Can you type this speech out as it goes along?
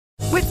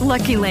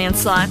Lucky Land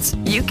Slots,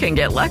 you can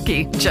get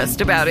lucky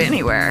just about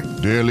anywhere.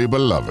 Dearly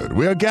beloved,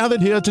 we are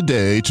gathered here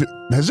today to...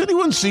 Has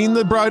anyone seen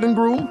the bride and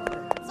groom?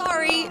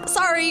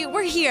 Sorry,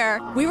 we're here.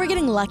 We were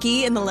getting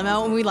lucky in the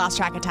limo and we lost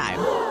track of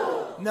time.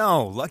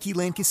 No, Lucky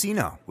Land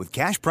Casino, with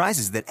cash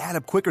prizes that add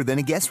up quicker than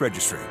a guest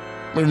registry.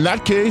 In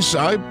that case,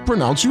 I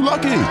pronounce you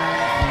lucky.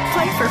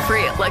 Play for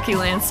free at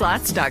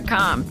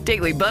LuckyLandSlots.com.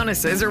 Daily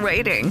bonuses are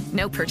waiting.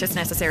 No purchase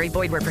necessary.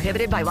 Void where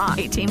prohibited by law.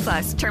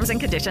 18+. Terms and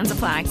conditions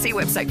apply. See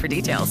website for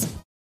details.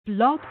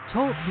 Blog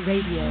Talk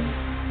Radio.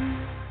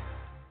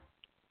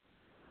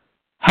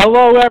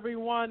 Hello,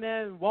 everyone,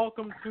 and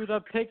welcome to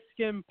the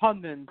Pigskin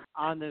Pundits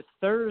on this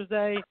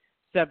Thursday,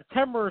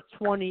 September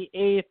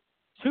 28th,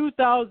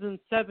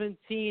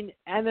 2017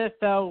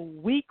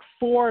 NFL Week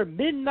 4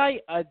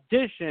 Midnight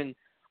Edition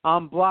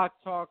on Blog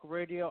Talk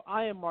Radio.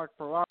 I am Mark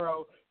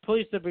Ferraro,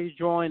 pleased to be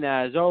joined,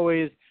 as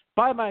always,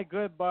 by my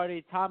good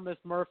buddy Thomas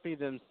Murphy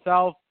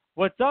himself.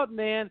 What's up,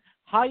 man?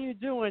 How you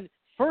doing?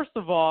 First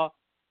of all,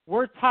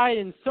 we're tied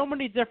in so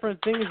many different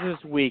things this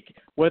week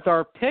with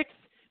our picks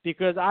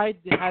because I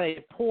had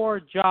a poor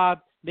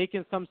job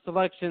making some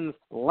selections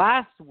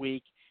last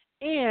week.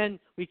 And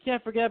we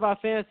can't forget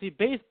about fantasy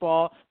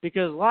baseball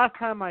because last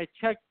time I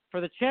checked for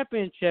the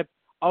championship,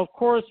 of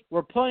course,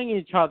 we're playing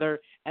each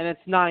other, and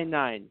it's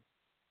 9-9.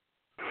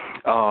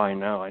 Oh, I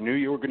know. I knew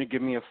you were going to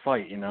give me a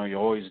fight. You know, you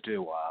always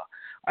do.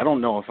 I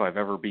don't know if I've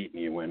ever beaten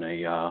you in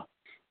a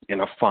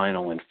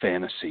final in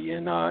fantasy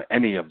in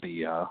any of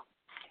the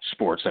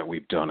sports that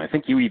we've done. I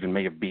think you even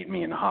may have beaten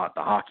me in the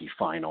hockey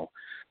final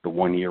the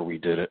one year we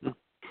did it.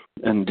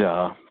 And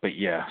but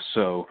yeah,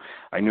 so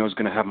I knew I was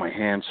going to have my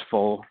hands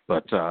full,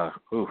 but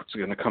it's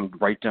going to come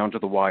right down to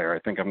the wire. I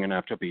think I'm going to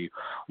have to be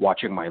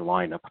watching my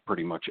lineup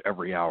pretty much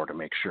every hour to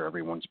make sure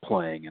everyone's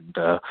playing, and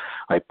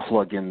I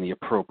plug in the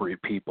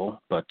appropriate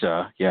people. But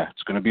yeah,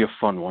 it's going to be a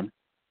fun one.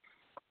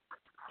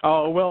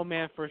 Oh, well,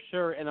 man, for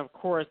sure. And of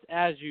course,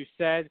 as you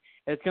said,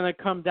 it's going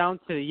to come down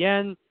to the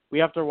end. We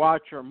have to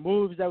watch our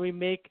moves that we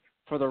make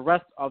for the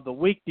rest of the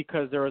week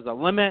because there is a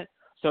limit.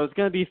 So it's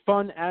going to be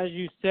fun, as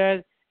you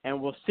said,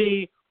 and we'll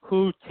see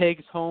who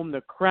takes home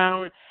the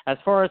crown. As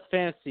far as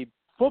fantasy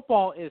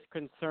football is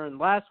concerned,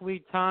 last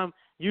week, Tom,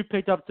 you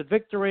picked up the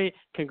victory.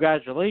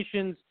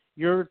 Congratulations.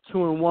 You're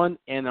 2-1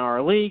 in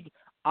our league.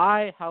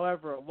 I,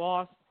 however,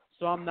 lost,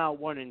 so I'm now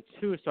 1-2.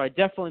 So I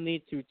definitely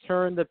need to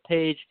turn the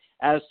page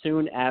as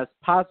soon as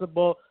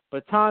possible.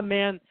 But, Tom,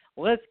 man,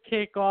 let's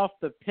kick off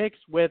the picks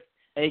with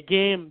a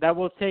game that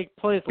will take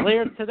place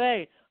later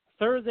today,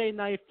 Thursday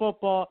Night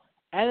Football,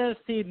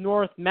 NFC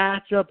North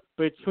matchup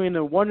between the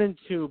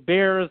 1-2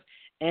 Bears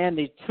and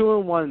the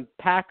 2-1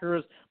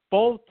 Packers.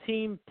 Both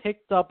teams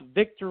picked up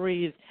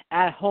victories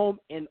at home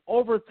in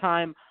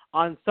overtime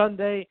on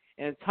Sunday.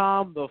 And,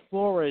 Tom, the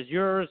floor is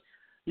yours.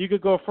 You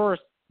could go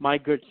first, my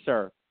good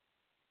sir.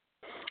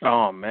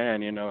 Oh,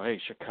 man,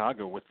 hey,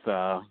 Chicago with,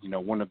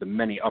 one of the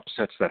many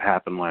upsets that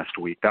happened last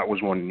week. That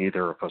was one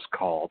neither of us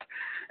called.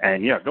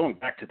 And, yeah, going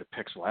back to the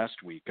picks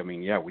last week, I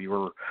mean, yeah, we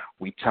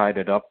tied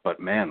it up, but,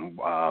 man,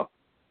 I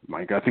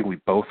think we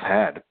both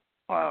had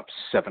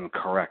 7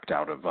 correct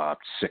out of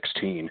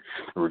 16.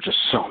 There were just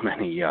so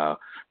many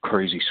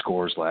crazy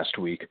scores last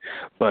week.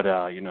 But,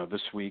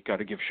 this week, got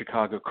to give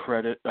Chicago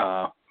credit,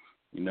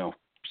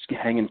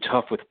 hanging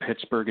tough with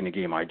Pittsburgh in a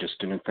game I just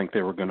didn't think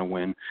they were going to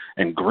win.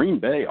 And Green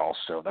Bay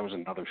also, that was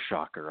another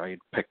shocker. I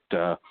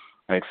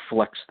had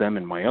flexed them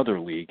in my other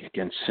league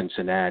against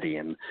Cincinnati,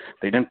 and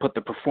they didn't put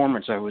the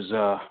performance I was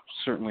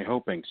certainly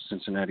hoping.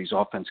 Cincinnati's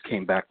offense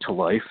came back to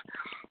life,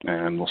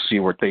 and we'll see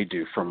what they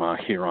do from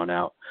here on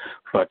out.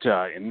 But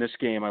in this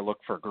game, I look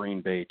for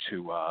Green Bay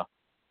to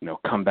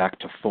come back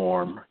to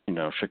form.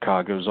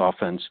 Chicago's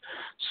offense,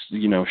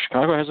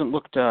 Chicago hasn't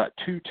looked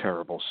too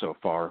terrible so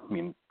far. I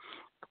mean,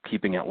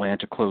 keeping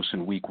Atlanta close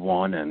in week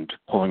 1 and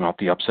pulling off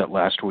the upset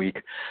last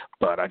week,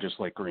 but I just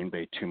like Green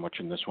Bay too much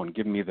in this one.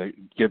 Give me them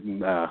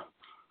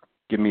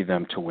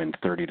to win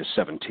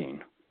 30-17.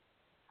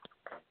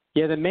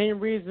 Yeah, the main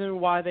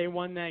reason why they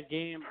won that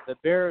game, the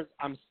Bears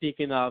I'm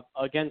speaking of,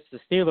 against the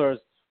Steelers,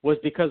 was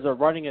because of the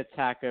running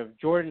attack of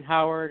Jordan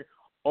Howard,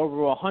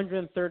 over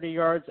 130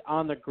 yards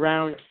on the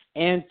ground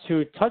and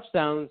 2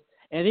 touchdowns.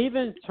 And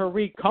even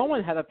Tariq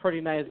Cohen had a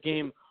pretty nice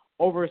game,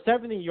 over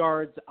 70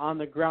 yards on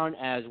the ground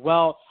as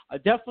well.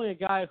 Definitely a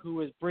guy who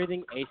was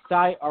breathing a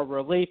sigh of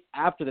relief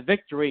after the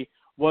victory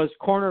was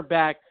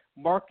cornerback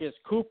Marcus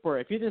Cooper.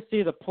 If you didn't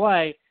see the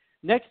play,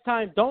 next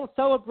time don't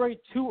celebrate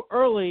too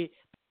early.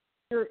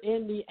 You're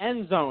in the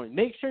end zone.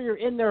 Make sure you're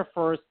in there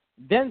first,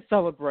 then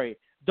celebrate.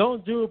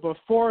 Don't do it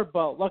before,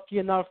 but lucky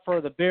enough for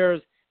the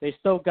Bears, they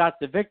still got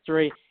the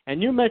victory.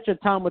 And you mentioned,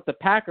 Tom, with the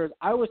Packers.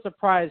 I was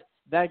surprised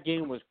that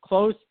game was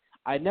close.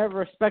 I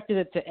never expected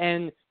it to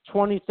end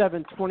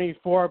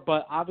 27-24,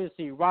 but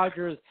obviously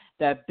Rodgers,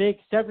 that big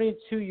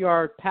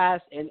 72-yard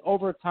pass in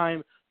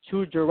overtime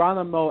to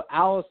Geronimo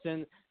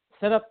Allison,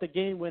 set up the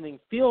game-winning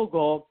field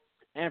goal.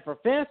 And for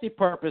fantasy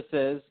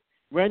purposes,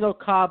 Randall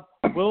Cobb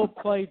will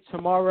play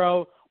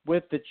tomorrow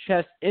with the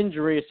chest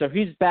injury, so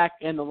he's back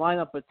in the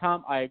lineup. But,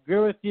 Tom, I agree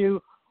with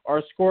you.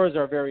 Our scores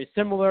are very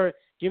similar.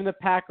 giving the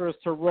Packers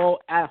to roll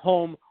at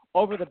home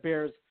over the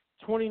Bears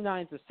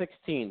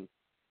 29-16.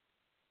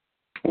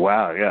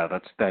 Wow, yeah,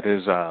 that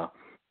is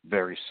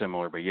very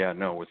similar. But yeah,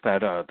 no, with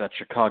that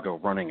Chicago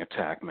running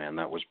attack, man,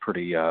 that was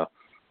pretty.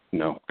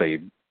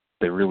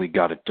 They really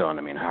got it done.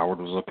 I mean, Howard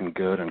was looking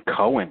good, and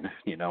Cohen,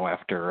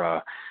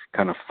 after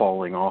kind of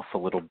falling off a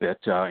little bit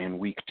in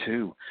week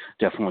 2,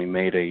 definitely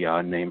made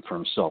a name for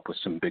himself with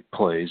some big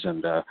plays,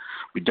 and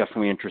be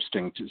definitely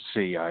interesting to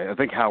see. I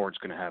think Howard's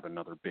going to have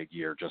another big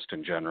year just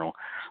in general,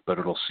 but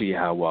it'll see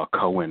how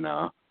Cohen,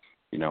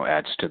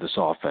 adds to this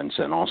offense,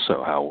 and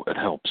also how it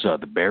helps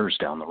the Bears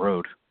down the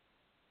road.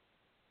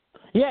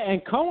 Yeah,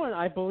 and Cohen,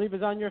 I believe,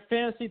 is on your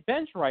fantasy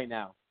bench right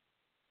now.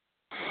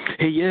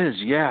 He is,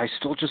 yeah. I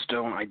still just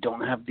don't. I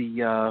don't have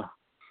the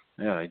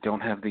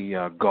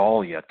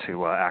gall yet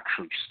to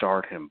actually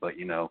start him. But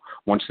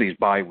once these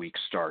bye weeks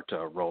start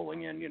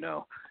rolling in,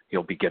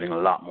 he'll be getting a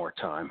lot more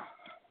time.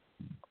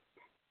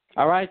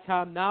 All right,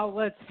 Tom. Now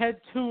let's head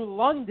to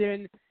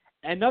London.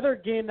 Another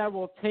game that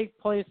will take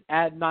place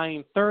at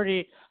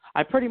 9:30.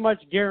 I pretty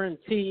much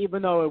guarantee,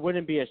 even though it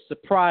wouldn't be a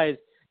surprise,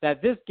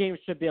 that this game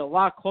should be a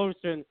lot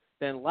closer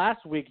than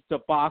last week's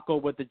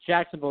debacle with the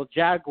Jacksonville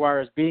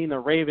Jaguars beating the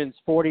Ravens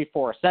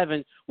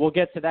 44-7. We'll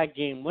get to that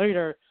game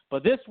later.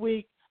 But this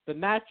week, the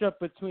matchup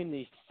between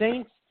the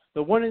Saints,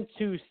 the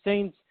 1-2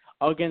 Saints,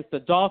 against the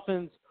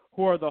Dolphins,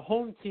 who are the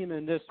home team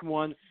in this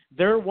one.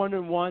 They're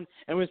 1-1, and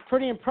it was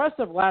pretty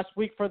impressive last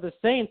week for the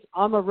Saints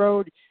on the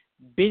road,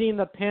 beating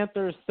the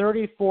Panthers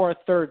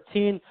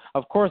 34-13.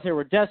 Of course, they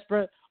were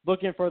desperate,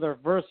 looking for their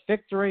first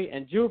victory,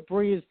 and Drew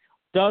Brees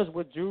does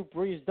what Drew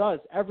Brees does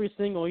every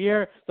single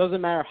year. Doesn't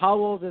matter how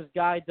old this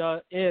guy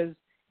is.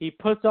 He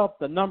puts up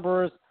the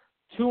numbers,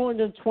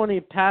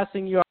 220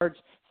 passing yards,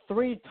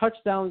 3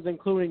 touchdowns,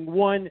 including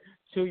 1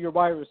 to your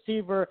wide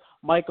receiver,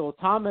 Michael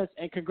Thomas.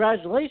 And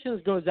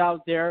congratulations goes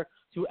out there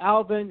to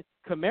Alvin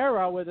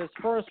Kamara with his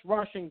first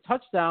rushing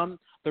touchdown,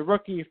 the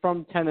rookie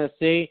from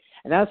Tennessee.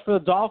 And as for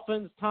the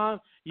Dolphins, Tom,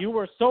 you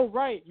were so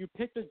right. You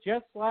picked the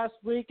Jets last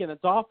week, and the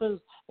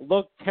Dolphins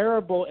looked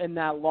terrible in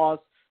that loss.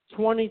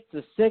 20-6.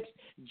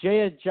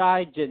 Jay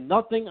Ajayi did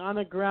nothing on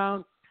the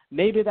ground.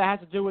 Maybe that has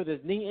to do with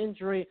his knee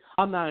injury.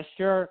 I'm not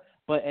sure.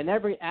 But in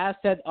every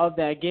asset of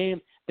that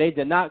game, they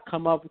did not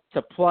come up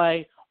to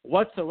play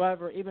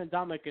whatsoever. Even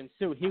Dominican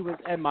Sue, he was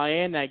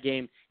MIA in that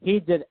game.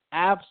 He did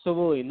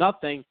absolutely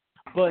nothing.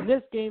 But in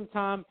this game,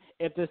 Tom,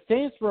 if the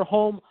Saints were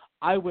home,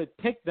 I would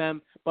pick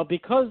them. But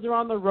because they're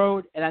on the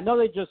road, and I know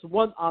they just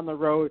won on the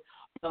road,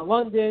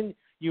 London,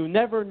 you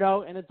never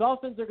know. And the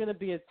Dolphins are going to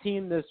be a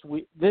team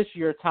this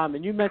year, Tom,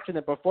 and you mentioned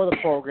it before the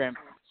program.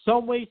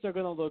 Some weeks they're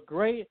going to look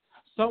great.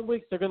 Some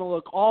weeks they're going to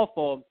look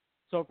awful.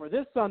 So for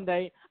this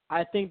Sunday,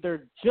 I think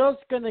they're just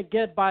going to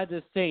get by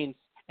the Saints,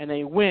 and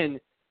they win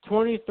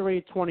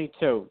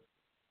 23-22.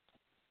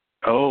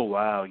 Oh,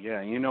 wow,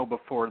 yeah.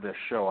 Before this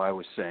show, I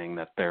was saying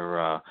that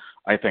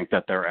I think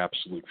that they're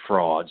absolute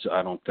frauds.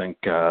 I don't think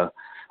they're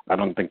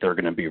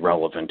going to be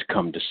relevant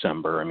come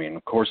December. I mean,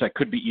 of course, I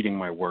could be eating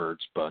my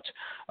words, but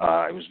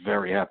I was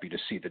very happy to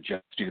see the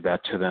Jets do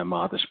that to them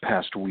this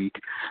past week.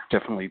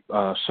 Definitely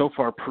so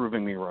far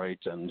proving me right.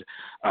 And,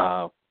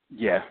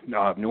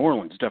 New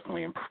Orleans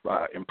definitely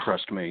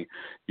impressed me,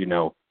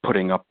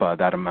 putting up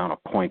that amount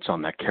of points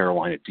on that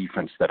Carolina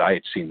defense that I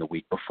had seen the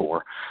week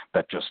before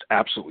that just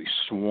absolutely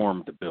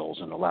swarmed the Bills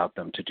and allowed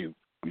them to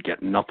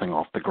get nothing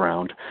off the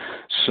ground.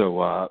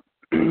 So,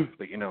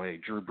 but, hey,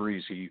 Drew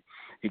Brees,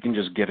 he can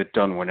just get it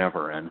done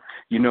whenever. And,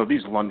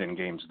 these London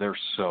games,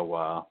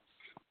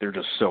 they're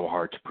just so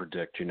hard to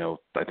predict.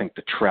 I think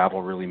the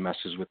travel really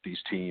messes with these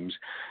teams.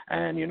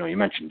 And, you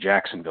mentioned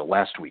Jacksonville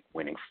last week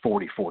winning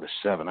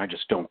 44-7. I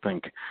just don't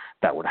think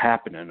that would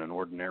happen in an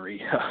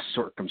ordinary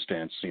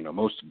circumstance,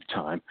 most of the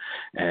time.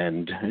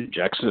 And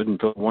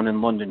Jacksonville won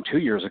in London 2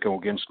 years ago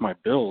against my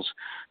Bills,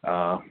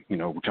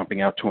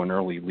 jumping out to an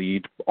early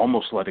lead,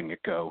 almost letting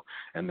it go,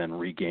 and then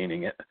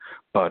regaining it.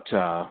 But,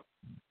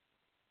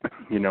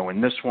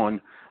 in this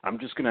one, I'm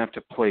just going to have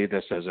to play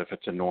this as if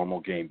it's a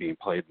normal game being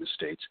played in the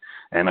States.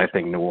 And I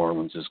think New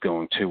Orleans is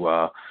going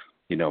to,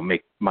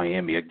 make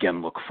Miami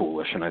again look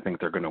foolish. And I think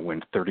they're going to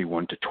win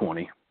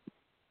 31-20.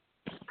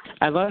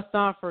 And let's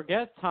not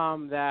forget,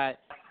 Tom, that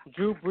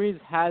Drew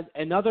Brees has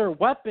another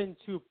weapon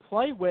to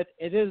play with.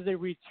 It is the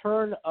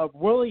return of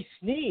Willie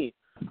Snead,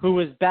 who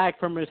is back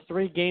from his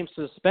 3-game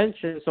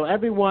suspension. So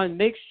everyone,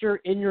 make sure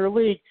in your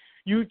league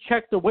you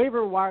check the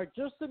waiver wire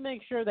just to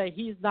make sure that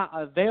he's not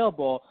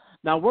available.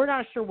 Now, we're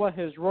not sure what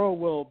his role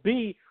will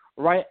be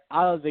right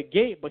out of the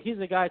gate, but he's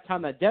a guy,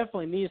 Tom, that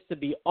definitely needs to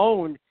be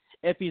owned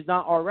if he's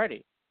not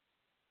already.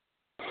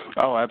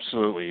 Oh,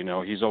 absolutely.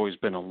 He's always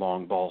been a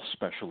long ball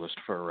specialist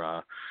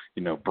for,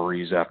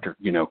 Brees after,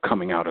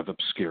 coming out of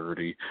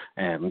obscurity.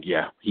 And,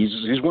 yeah,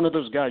 he's one of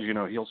those guys,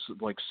 he'll,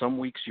 like, some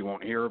weeks you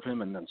won't hear of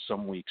him, and then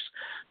some weeks,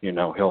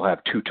 he'll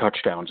have 2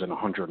 touchdowns and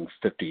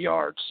 150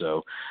 yards.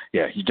 So,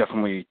 yeah, he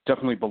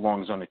definitely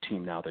belongs on a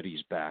team now that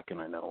he's back.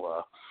 And I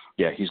know,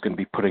 he's going to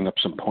be putting up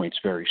some points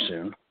very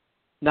soon.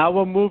 Now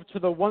we'll move to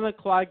the 1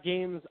 o'clock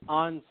games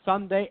on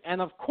Sunday.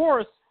 And, of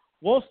course,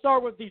 We'll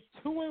start with the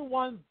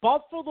 2-1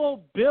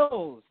 Buffalo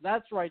Bills.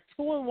 That's right,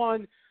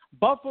 2-1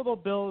 Buffalo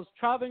Bills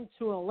traveling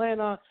to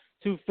Atlanta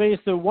to face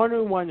the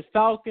 1-1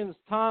 Falcons.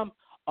 Tom,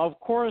 of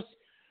course,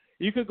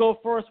 you could go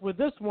first with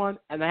this one,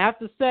 and I have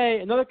to say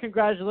another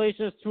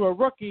congratulations to a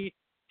rookie,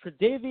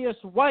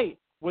 Tre'Davious White,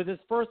 with his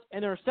first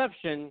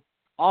interception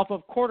off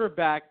of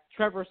quarterback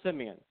Trevor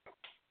Siemian.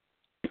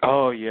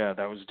 Oh, yeah,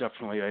 that was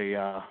definitely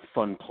a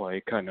fun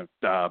play, kind of,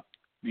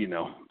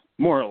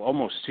 more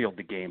almost sealed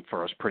the game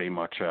for us pretty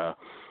much.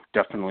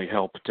 Definitely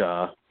helped,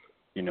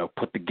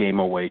 put the game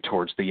away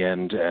towards the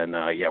end. And,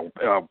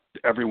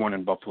 everyone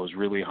in Buffalo is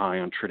really high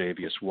on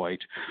Tre'Davious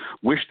White.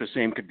 Wish the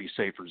same could be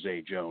said for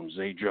Zay Jones.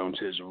 Zay Jones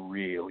is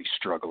really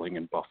struggling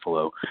in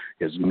Buffalo.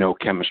 He has no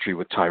chemistry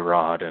with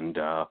Tyrod, and,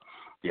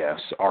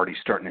 already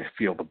starting to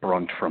feel the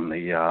brunt from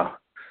the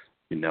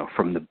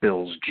from the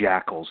Bills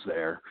Jackals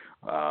there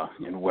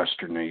in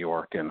Western New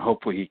York, and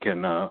hopefully he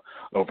can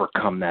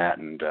overcome that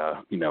and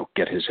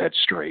get his head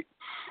straight.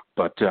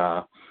 But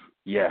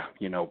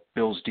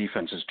Bills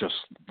defense has just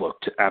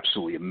looked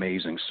absolutely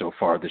amazing so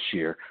far this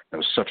year. That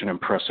was such an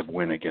impressive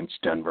win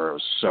against Denver. I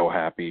was so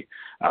happy.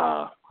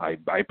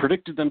 I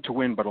predicted them to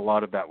win, but a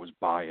lot of that was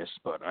bias.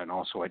 And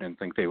also I didn't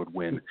think they would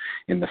win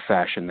in the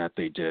fashion that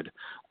they did.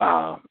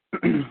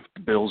 The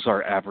Bills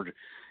are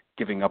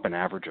giving up an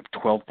average of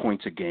 12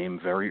 points a game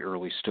very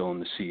early still in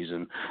the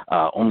season.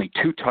 Only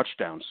 2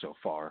 touchdowns so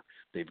far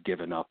they've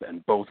given up,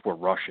 and both were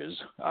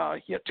rushes,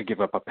 yet to give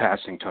up a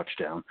passing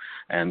touchdown.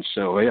 And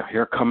so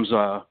here comes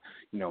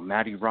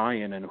Matty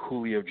Ryan and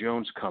Julio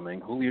Jones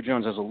coming. Julio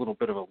Jones has a little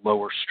bit of a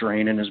lower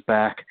strain in his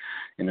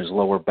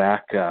lower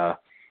back, but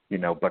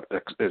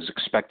is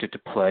expected to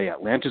play.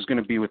 Atlanta's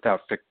going to be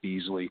without Vic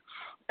Beasley.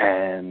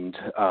 And,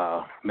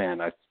 I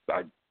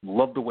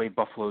love the way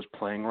Buffalo's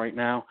playing right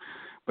now.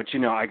 But,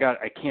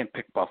 I can't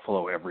pick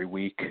Buffalo every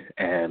week.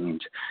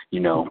 And,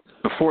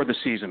 before the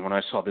season, when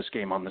I saw this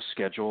game on the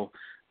schedule,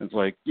 it's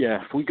like,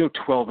 if we go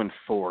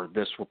 12-4,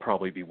 this will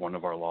probably be one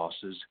of our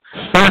losses.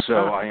 So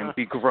I am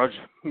begrudging,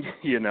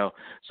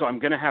 so I'm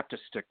going to have to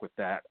stick with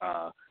that.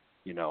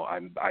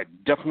 I'm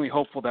definitely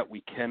hopeful that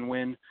we can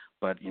win.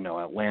 But,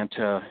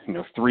 Atlanta,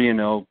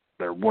 3-0,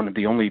 they're one of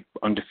the only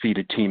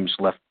undefeated teams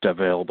left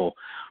available.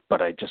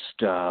 But I'm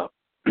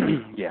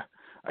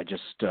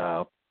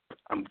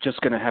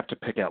just going to have to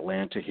pick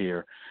Atlanta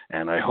here,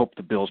 and I hope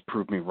the Bills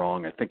prove me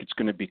wrong. I think it's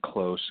going to be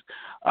close.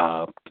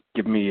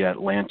 Give me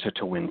Atlanta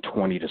to win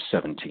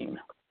 20-17.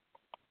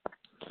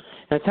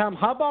 Now, Tom,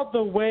 how about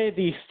the way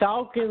the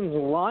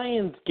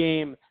Falcons-Lions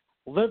game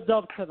lived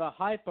up to the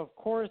hype? Of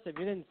course, if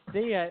you didn't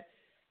see it,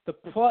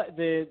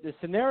 the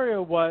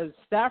scenario was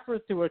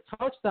Stafford threw a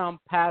touchdown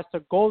pass to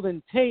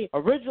Golden Tate.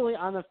 Originally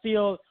on the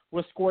field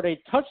was scored a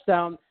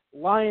touchdown.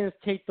 Lions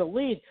take the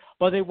lead.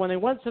 But when they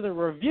went to the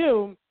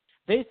review,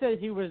 they said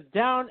he was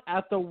down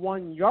at the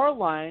 1-yard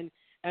line,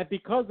 and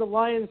because the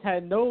Lions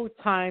had no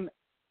timeouts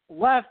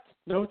left,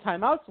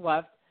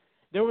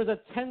 there was a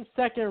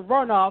 10-second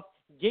runoff,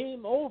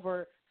 game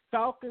over.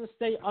 Falcons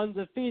stay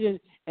undefeated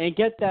and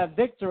get that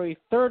victory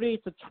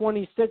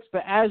 30-26.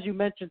 But as you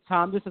mentioned,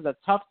 Tom, this is a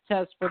tough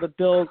test for the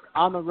Bills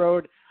on the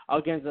road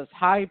against this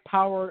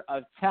high-powered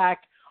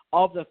attack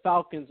of the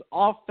Falcons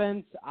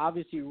offense.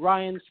 Obviously,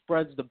 Ryan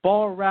spreads the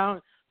ball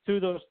around through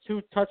those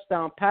 2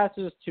 touchdown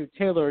passes to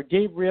Taylor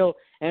Gabriel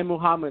and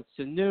Mohamed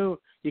Sanu.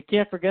 You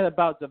can't forget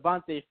about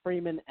Devontae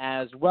Freeman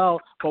as well.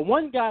 But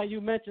one guy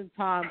you mentioned,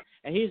 Tom,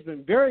 and he's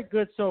been very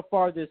good so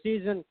far this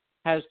season,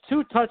 has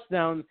 2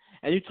 touchdowns,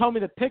 and you told me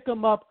to pick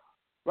him up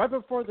right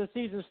before the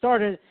season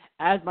started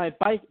as my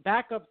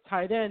backup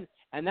tight end,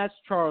 and that's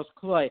Charles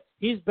Clay.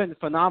 He's been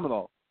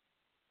phenomenal.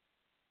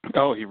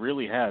 Oh, he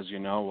really has,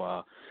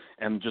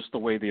 and just the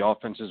way the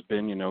offense has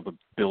been, the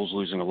Bills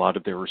losing a lot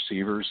of their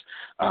receivers.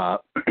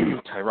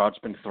 Tyrod's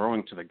been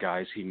throwing to the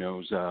guys he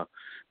knows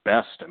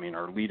best. I mean,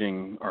 our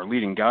leading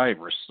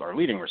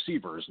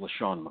receiver is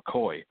LaShawn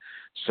McCoy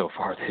so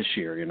far this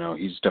year.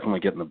 He's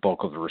definitely getting the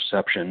bulk of the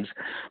receptions.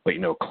 But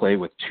Clay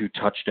with 2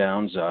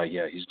 touchdowns.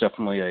 He's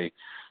definitely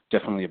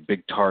a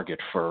big target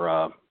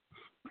for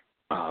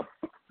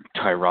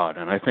Tyrod,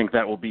 and I think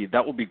that will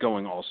be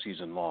going all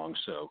season long.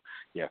 So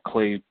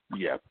Clay,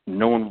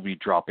 no one will be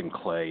dropping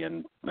Clay,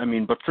 and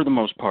but for the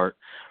most part,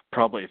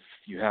 probably if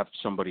you have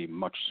somebody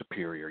much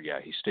superior,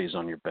 he stays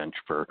on your bench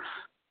for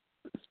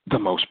the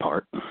most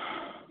part.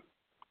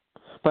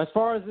 But as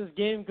far as this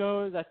game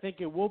goes, I think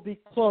it will be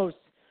close.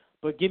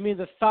 But give me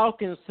the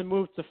Falcons to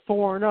move to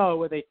 4-0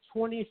 with a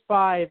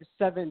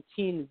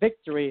 25-17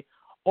 victory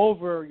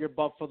over your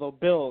Buffalo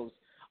Bills.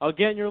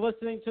 Again, you're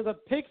listening to the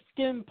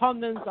Pigskin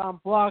Pundits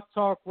on Blog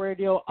Talk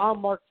Radio. I'm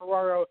Mark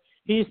Ferraro.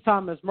 He's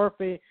Thomas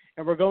Murphy.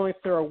 And we're going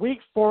through our Week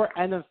 4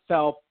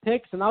 NFL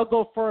picks. And I'll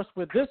go first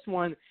with this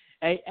one,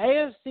 a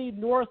AFC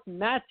North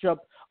matchup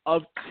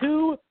of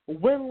 2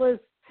 winless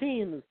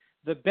teams,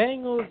 the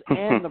Bengals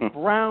and the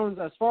Browns.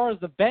 As far as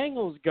the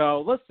Bengals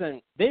go, listen,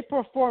 they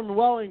performed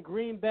well in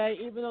Green Bay.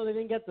 Even though they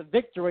didn't get the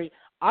victory,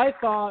 I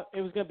thought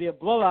it was going to be a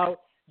blowout.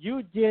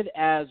 You did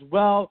as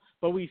well,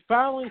 but we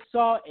finally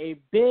saw a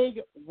big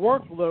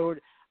workload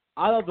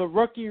out of the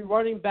rookie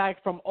running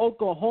back from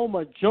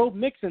Oklahoma, Joe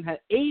Mixon, had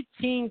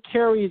 18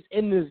 carries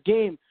in this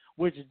game,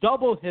 which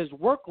doubled his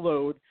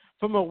workload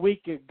from a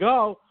week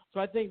ago. So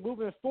I think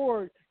moving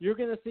forward, you're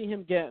going to see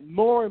him get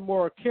more and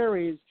more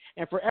carries.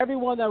 And for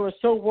everyone that was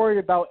so worried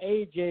about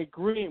A.J.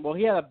 Green, well,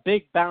 he had a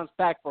big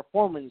bounce-back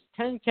performance,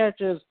 10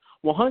 catches,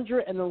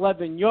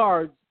 111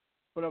 yards.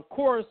 But, of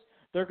course,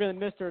 they're going to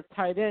miss their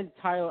tight end,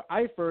 Tyler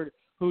Eifert,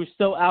 who's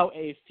still out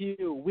a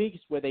few weeks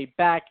with a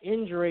back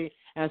injury.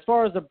 And as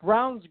far as the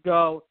Browns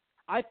go,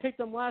 I picked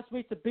them last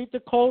week to beat the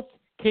Colts,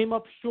 came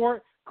up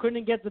short,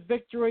 couldn't get the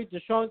victory.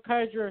 Deshaun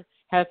Kaiser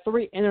had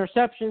 3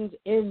 interceptions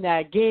in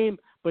that game,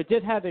 but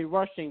did have a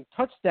rushing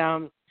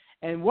touchdown.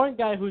 And one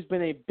guy who's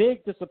been a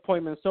big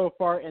disappointment so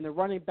far in the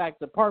running back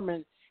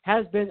department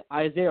has been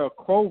Isaiah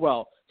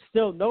Crowell.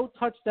 Still no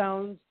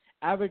touchdowns,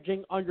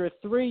 averaging under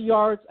 3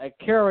 yards a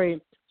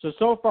carry.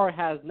 So far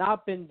has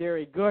not been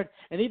very good.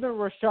 And even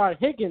Rashad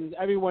Higgins,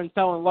 everyone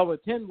fell in love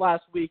with him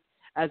last week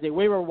as a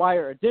waiver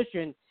wire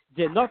addition,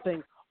 did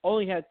nothing,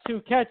 only had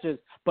 2 catches.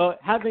 But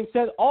having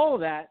said all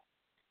of that,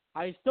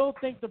 I still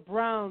think the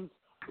Browns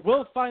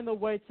will find a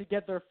way to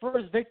get their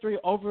first victory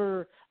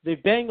over the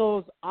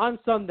Bengals on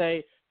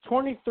Sunday,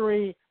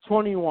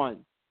 23-21.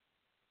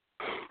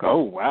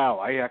 Oh, wow.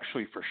 I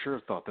actually for sure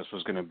thought this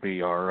was going to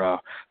be our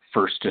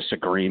first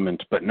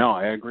disagreement, but no,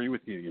 I agree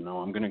with you. You know,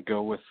 I'm going to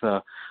go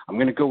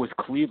with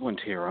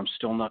Cleveland here. I'm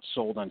still not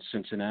sold on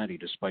Cincinnati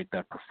despite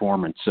that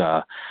performance.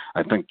 I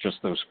think just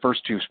those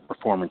first 2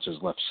 performances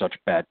left such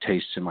bad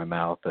tastes in my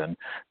mouth, and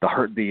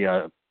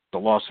the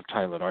loss of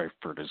Tyler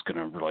Eifert is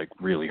going to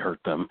really hurt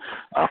them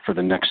for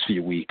the next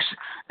few weeks.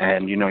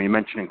 And, you know, you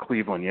mentioned in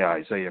Cleveland,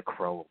 Isaiah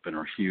Crowell been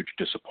a huge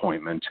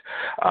disappointment.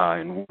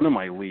 In one of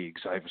my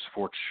leagues, I was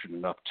fortunate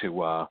enough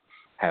to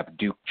have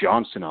Duke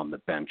Johnson on the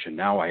bench, and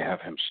now I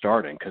have him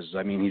starting because,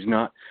 I mean, he's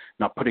not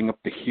putting up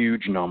the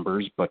huge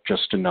numbers, but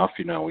just enough.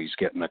 You know, he's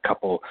getting a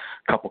couple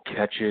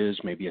catches,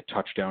 maybe a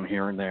touchdown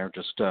here and there,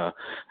 just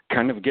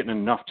kind of getting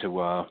enough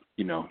to,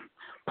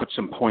 put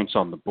some points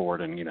on the board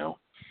and,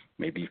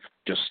 maybe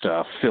just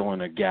fill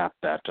in a gap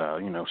that,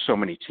 so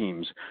many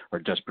teams are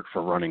desperate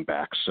for running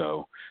backs.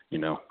 So,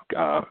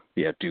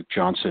 Duke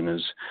Johnson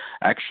has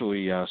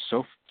actually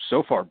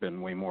so far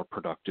been way more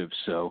productive.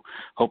 So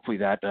hopefully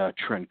that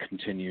trend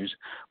continues.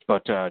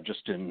 But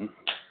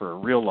for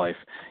real life,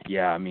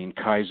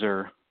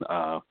 Kaiser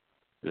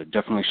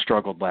definitely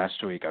struggled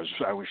last week.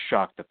 I was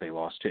shocked that they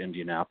lost to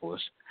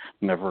Indianapolis.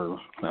 Never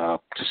to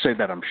say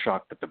that I'm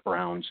shocked that the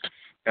Browns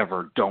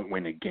ever don't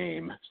win a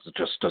game. It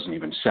just doesn't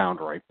even sound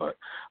right, but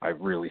I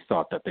really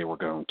thought that they were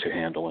going to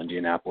handle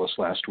Indianapolis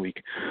last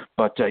week.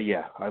 But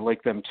I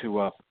like them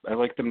to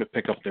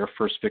pick up their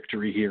first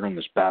victory here in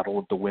this battle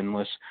of the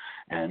winless.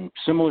 And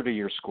similar to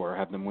your score, I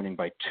have them winning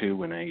by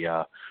 2 in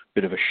a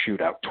bit of a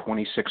shootout,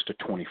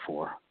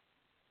 26-24.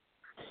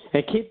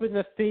 And keeping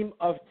the theme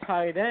of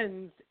tight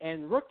ends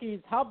and rookies,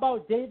 how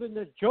about David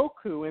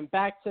Njoku in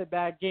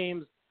back-to-back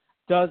games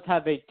does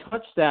have a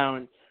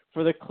touchdown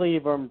for the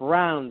Cleveland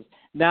Browns.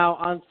 Now,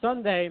 on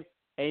Sunday,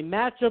 a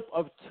matchup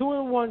of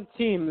 2-1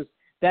 teams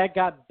that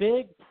got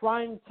big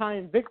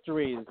primetime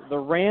victories. The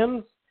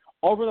Rams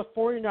over the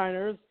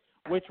 49ers,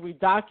 which we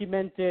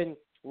documented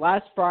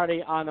last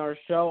Friday on our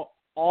show.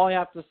 All I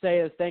have to say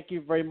is thank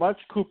you very much,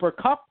 Cooper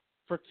Kupp,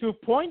 for 2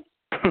 points.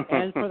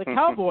 And for the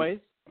Cowboys,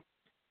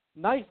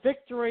 nice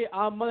victory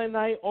on Monday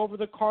night over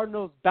the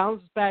Cardinals.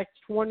 Bounced back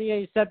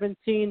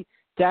 28-17.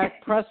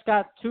 Dak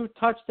Prescott, 2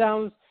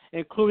 touchdowns,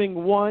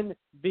 including 1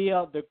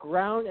 via the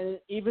ground. And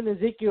even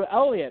Ezekiel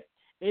Elliott,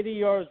 80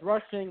 yards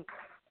rushing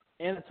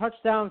and a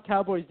touchdown.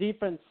 Cowboys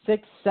defense,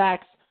 6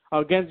 sacks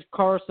against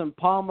Carson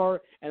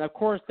Palmer. And, of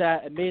course,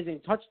 that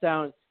amazing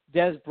touchdown,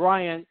 Des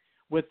Bryant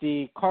with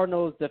the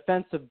Cardinals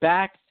defensive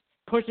backs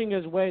pushing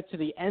his way to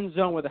the end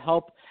zone with the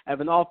help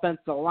of an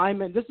offensive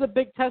lineman. This is a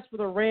big test for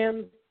the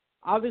Rams.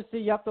 Obviously,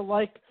 you have to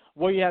like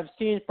what you have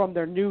seen from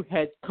their new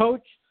head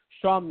coach,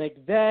 Sean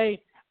McVay,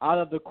 out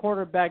of the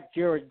quarterback,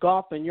 Jared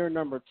Goff, and you're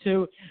number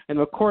 2. And,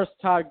 of course,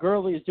 Todd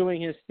Gurley is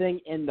doing his thing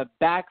in the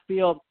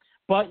backfield.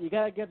 But you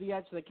got to give the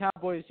edge to the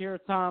Cowboys here,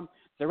 Tom.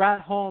 They're at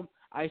home.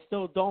 I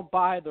still don't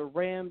buy the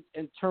Rams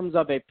in terms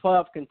of a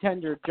playoff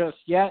contender just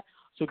yet.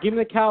 So give me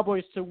the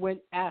Cowboys to win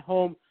at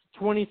home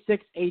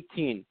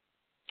 26-18.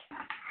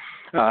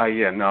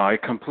 I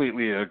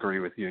completely agree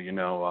with you,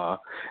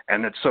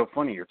 and it's so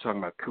funny you're talking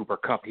about Cooper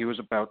Kupp. He was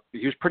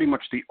pretty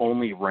much the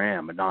only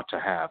Ram not to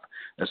have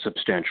a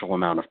substantial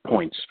amount of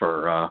points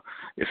for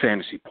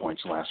fantasy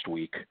points last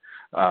week.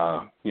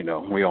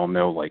 We all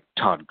know like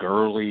Todd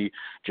Gurley,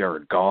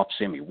 Jared Goff,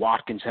 Sammy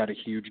Watkins had a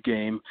huge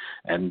game,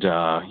 and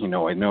I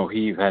know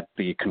he had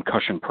the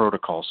concussion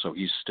protocol, so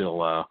he's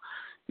still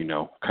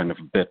kind of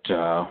a bit,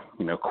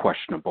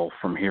 questionable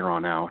from here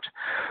on out.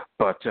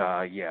 But,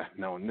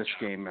 in this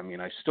game,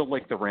 I still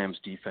like the Rams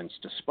defense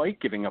despite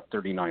giving up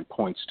 39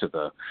 points to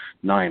the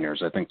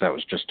Niners. I think that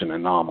was just an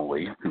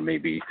anomaly, and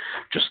maybe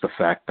just the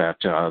fact that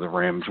the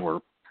Rams were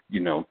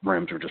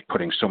just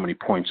putting so many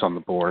points on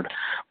the board.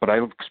 But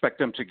I expect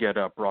them to get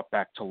brought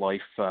back to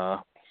life,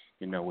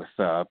 with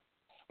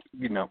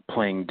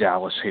playing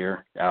Dallas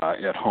here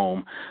at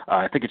home.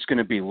 I think it's going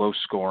to be low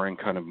scoring,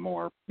 kind of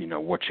more,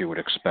 what you would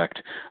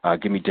expect.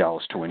 Give me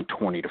Dallas to win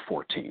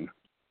 20-14.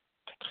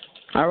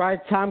 All right,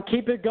 Tom,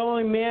 keep it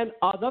going, man.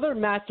 Another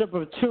matchup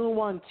of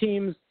 2-1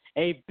 teams,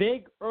 a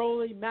big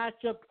early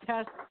matchup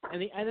test in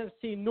the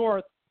NFC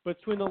North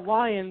between the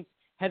Lions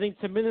heading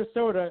to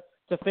Minnesota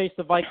to face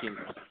the Vikings.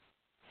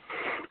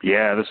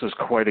 Yeah, this is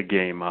quite a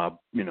game.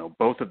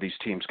 Both of these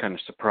teams kind of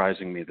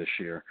surprising me this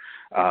year.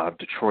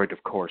 Detroit,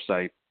 of course,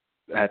 I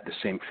had the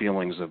same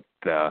feelings of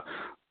that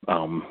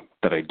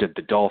I did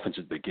the Dolphins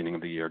at the beginning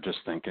of the year, just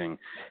thinking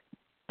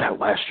that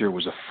last year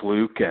was a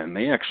fluke, and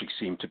they actually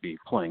seem to be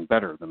playing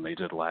better than they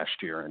did last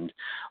year, and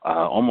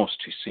almost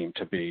seem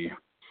to be,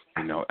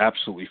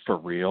 absolutely for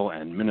real.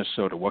 And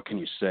Minnesota, what can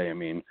you say?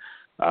 In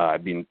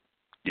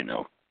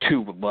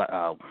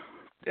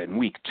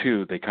week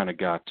 2, they kind of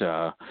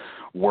got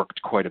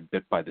worked quite a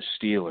bit by the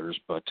Steelers,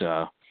 but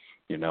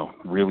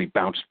really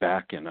bounced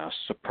back and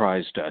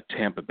surprised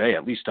Tampa Bay.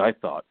 At least I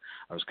thought.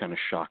 I was kind of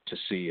shocked to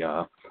see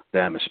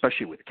them,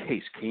 especially with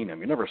Case Keenum.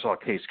 You never saw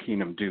Case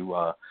Keenum do.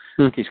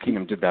 Case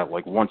Keenum did that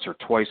like once or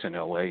twice in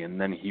LA, and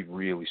then he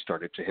really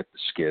started to hit the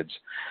skids.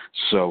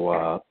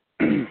 So,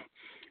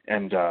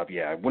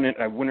 I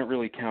wouldn't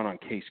really count on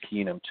Case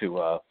Keenum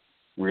to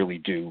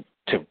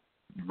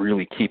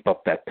really keep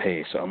up that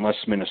pace unless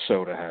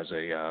Minnesota has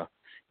a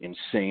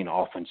insane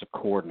offensive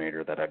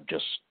coordinator that I'm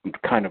just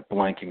kind of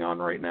blanking on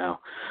right now.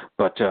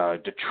 But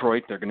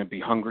Detroit, they're going to be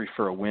hungry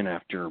for a win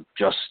after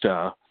just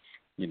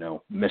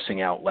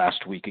missing out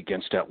last week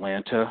against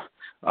Atlanta.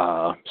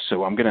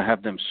 So I'm going to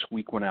have them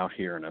squeak one out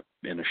here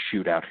in a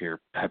shootout here,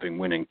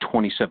 winning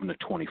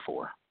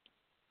 27-24.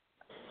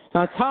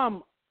 Now,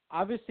 Tom,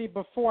 obviously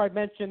before I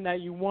mentioned that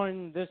you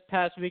won this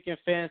past week in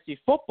fantasy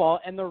football,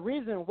 and the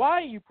reason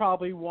why you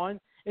probably won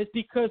is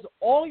because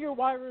all your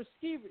wide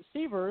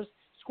receivers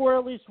scored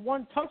at least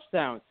one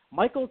touchdown.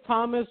 Michael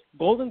Thomas,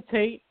 Golden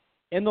Tate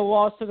in the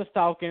loss to the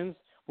Falcons.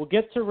 We'll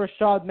get to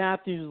Rashad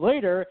Matthews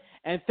later,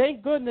 and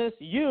thank goodness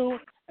you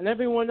and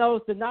everyone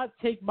else did not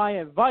take my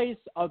advice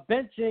of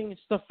benching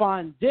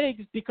Stephon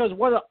Diggs, because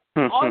what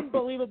an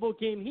unbelievable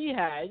game he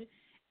had.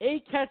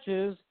 8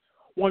 catches,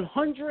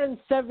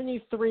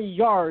 173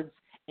 yards,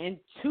 and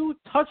 2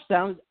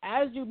 touchdowns.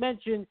 As you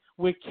mentioned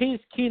with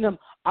Case Keenum,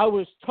 I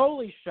was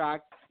totally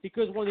shocked,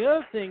 because one of the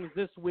other things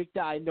this week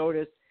that I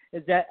noticed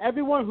is that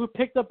everyone who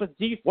picked up a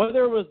defense,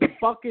 whether it was the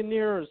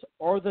Buccaneers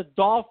or the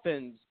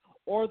Dolphins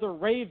or the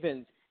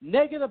Ravens,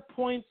 negative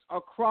points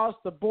across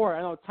the board.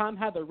 I know Tom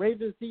had the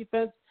Ravens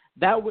defense.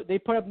 They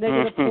put up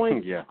negative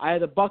points. Yeah. I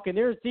had the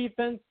Buccaneers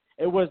defense.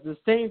 It was the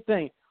same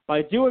thing. But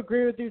I do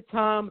agree with you,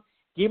 Tom.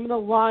 Give me the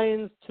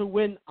Lions to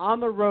win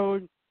on the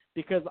road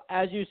because,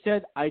 as you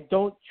said, I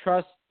don't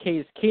trust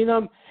Case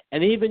Keenum.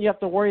 And even you have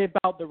to worry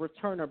about the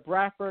return of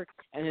Bradford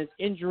and his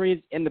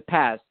injuries in the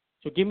past.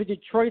 So give me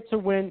Detroit to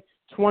win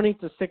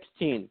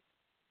 20-16.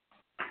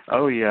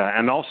 Oh, yeah.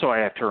 And also I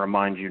have to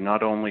remind you,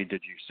 not only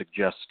did you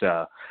suggest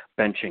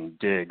benching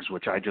Diggs,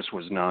 which I just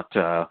was not,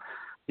 I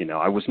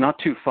was not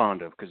too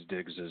fond of because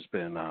Diggs has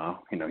been, I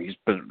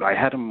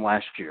had him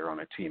last year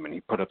on a team and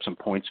he put up some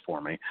points for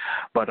me.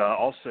 But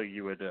also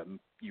you had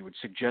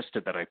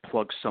suggested that I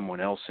plug someone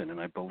else in,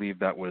 and I believe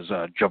that was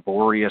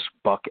Jaborius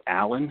Buck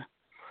Allen.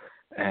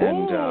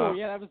 And,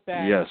 yeah, that was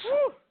bad. Yes.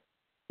 Woo!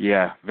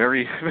 Yeah,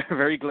 very,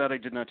 very glad I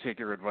did not take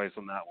your advice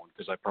on that one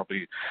because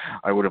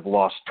I would have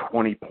lost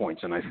 20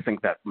 points, and I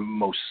think that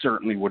most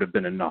certainly would have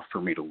been enough for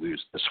me to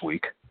lose this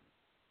week.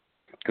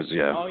 Because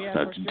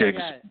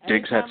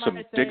Diggs had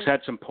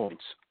some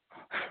points.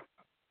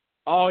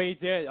 Oh, he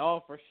did.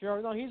 Oh, for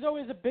sure. No, he's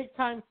always a big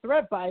time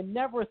threat, but I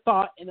never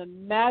thought and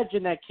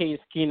imagined that Case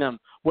Keenum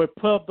would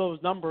put up those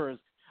numbers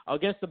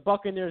against the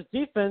Buccaneers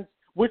defense,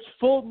 which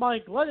fooled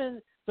Mike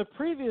Glennon the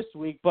previous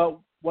week. But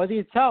what do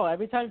you tell?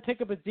 Every time you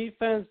pick up a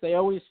defense, they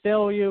always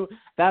fail you.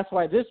 That's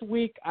why this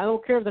week, I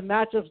don't care if the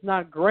matchup's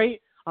not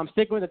great. I'm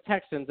sticking with the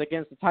Texans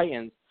against the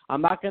Titans.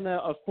 I'm not going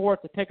to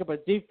afford to pick up a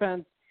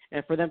defense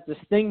and for them to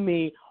sting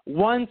me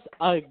once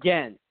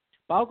again.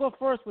 But I'll go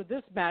first with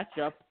this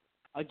matchup.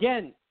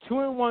 Again,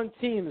 2-1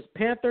 teams.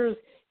 Panthers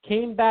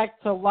came back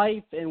to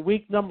life in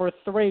week number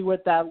 3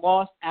 with that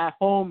loss at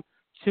home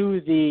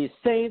to the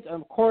Saints.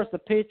 And, of course, the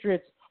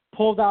Patriots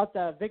pulled out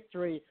that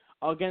victory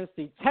against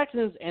the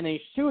Texans in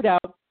a shootout,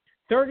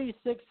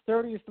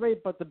 36-33.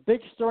 But the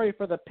big story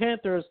for the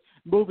Panthers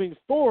moving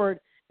forward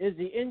is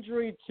the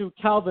injury to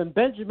Calvin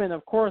Benjamin.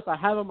 Of course, I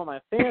have him on my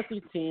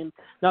fantasy team.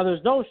 Now,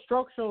 there's no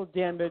structural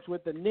damage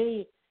with the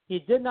knee. He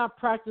did not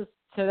practice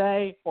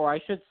today, or I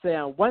should say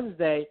on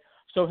Wednesday,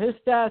 so his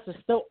status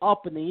is still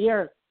up in the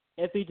air.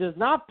 If he does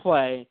not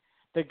play,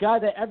 the guy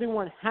that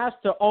everyone has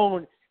to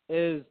own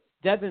is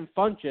Devin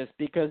Funchess,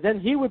 because then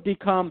he would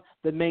become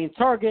the main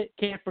target.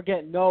 Can't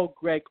forget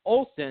Greg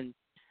Olsen.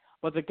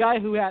 But the guy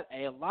who had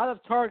a lot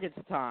of targets,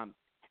 Tom,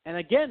 and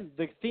again,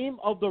 the theme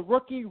of the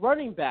rookie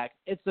running back,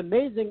 it's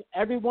amazing.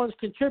 Everyone's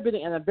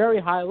contributing at a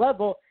very high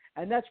level,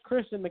 and that's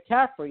Christian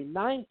McCaffrey.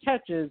 9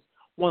 catches,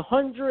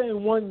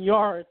 101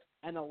 yards,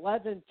 and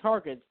 11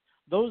 targets.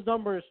 Those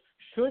numbers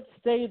should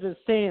stay the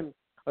same,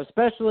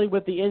 especially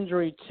with the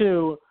injury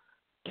to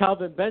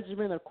Kelvin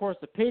Benjamin. Of course,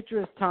 the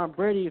Patriots, Tom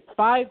Brady,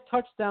 5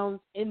 touchdowns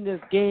in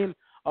this game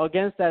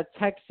against that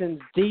Texans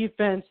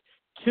defense,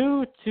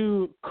 2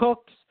 to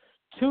Cooks,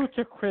 2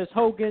 to Chris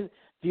Hogan,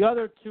 the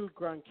other 2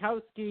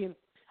 Gronkowski.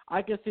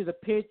 I can see the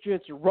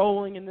Patriots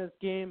rolling in this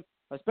game,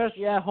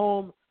 especially at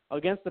home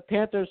against the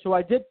Panthers, who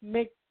I did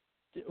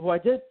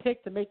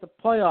pick to make the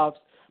playoffs,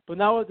 but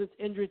now with this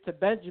injury to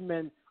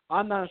Benjamin,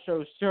 I'm not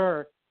so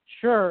sure.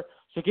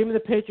 So give me the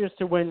Patriots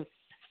to win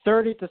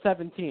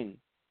 30-17.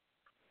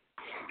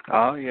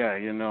 Oh yeah,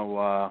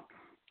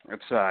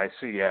 it's I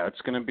see. Yeah,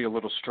 it's going to be a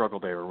little struggle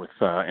there with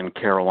in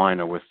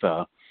Carolina with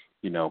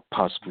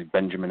possibly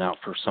Benjamin out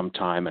for some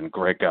time and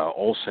Greg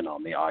Olsen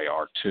on the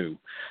IR too,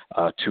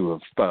 2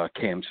 of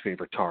Cam's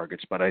favorite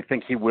targets. But I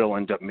think he will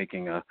end up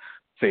making a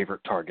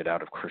favorite target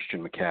out of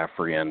Christian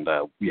McCaffrey, and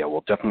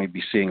we'll definitely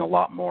be seeing a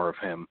lot more of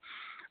him.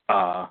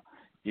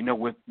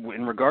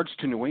 In regards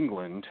to New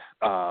England,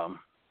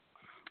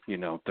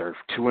 they're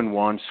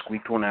 2-1,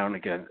 squeaked one out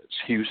against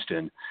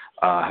Houston.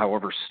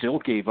 However, still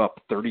gave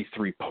up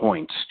 33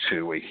 points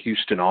to a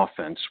Houston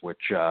offense,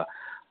 which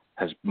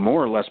has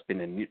more or less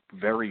been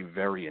very,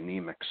 very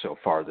anemic so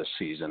far this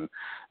season.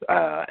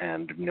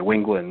 And New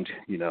England,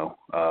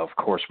 of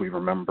course, we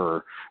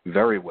remember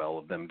very well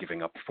of them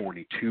giving up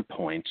 42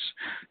 points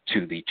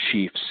to the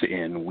Chiefs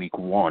in Week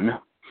 1.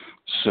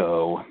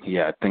 So,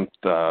 I think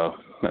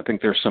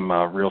there's some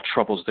real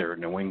troubles there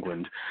in New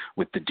England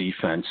with the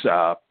defense.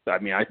 I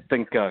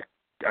think I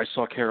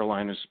saw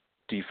Carolina's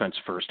defense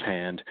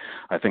firsthand.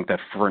 I think that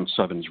front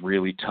seven's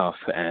really tough,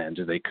 and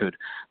they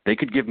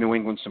could give New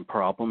England some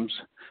problems.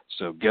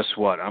 So guess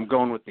what? I'm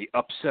going with the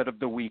upset of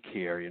the week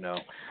here.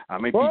 I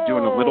might be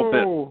doing a little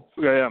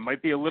bit. Yeah,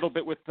 might be a little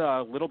bit with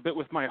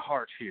my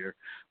heart here,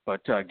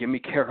 but give me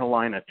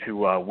Carolina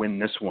to win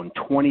this one,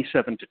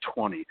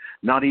 27-20.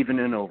 Not even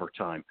in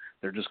overtime.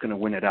 They're just going to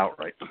win it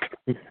outright.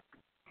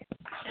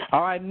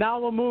 All right, now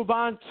we'll move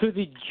on to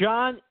the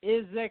John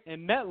Isaac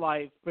and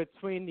MetLife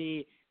between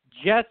the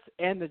Jets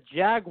and the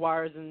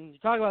Jaguars. And you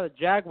talk about the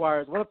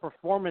Jaguars, what a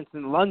performance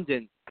in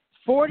London,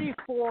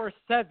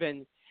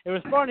 44-7. It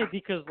was funny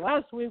because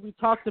last week we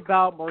talked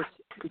about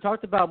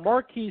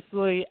Marquise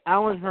Lee,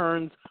 Allen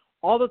Hurns,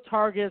 all the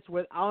targets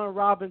with Allen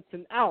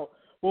Robinson out.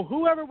 Well,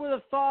 whoever would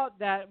have thought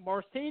that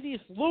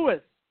Mercedes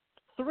Lewis,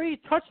 3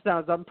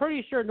 touchdowns. I'm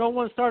pretty sure no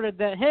one started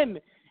him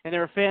in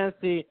their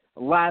fantasy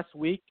last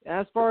week. And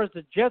as far as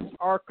the Jets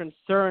are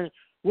concerned,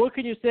 what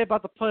can you say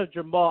about the play of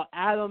Jamal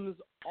Adams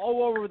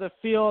all over the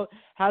field?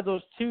 Had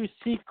those 2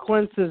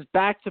 sequences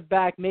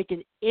back-to-back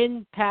making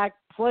impact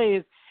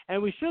plays.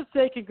 And we should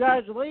say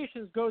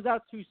congratulations goes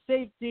out to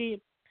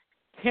safety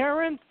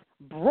Terrence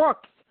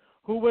Brooks,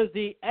 who was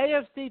the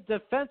AFC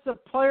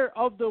Defensive Player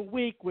of the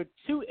Week with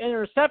 2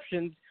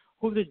 interceptions,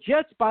 who the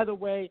Jets, by the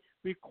way,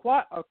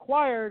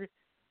 acquired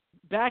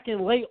back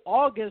in late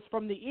August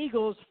from the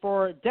Eagles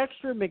for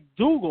Dexter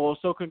McDougal.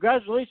 So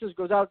congratulations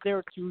goes out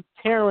there to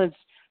Terrence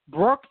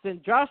Brooks.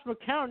 And Josh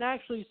McCown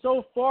actually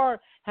so far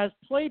has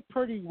played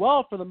pretty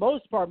well for the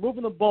most part,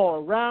 moving the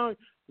ball around.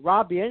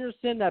 Robbie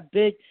Anderson, that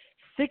big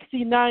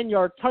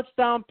 69-yard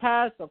touchdown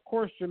pass. Of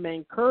course,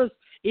 Jermaine Kearse,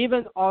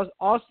 even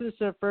Austin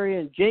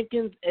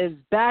Seferian-Jenkins is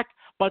back.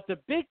 But the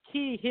big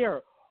key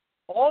here,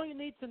 all you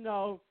need to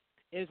know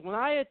is when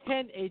I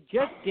attend a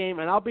Jets game,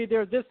 and I'll be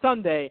there this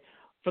Sunday,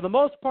 for the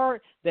most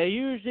part, they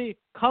usually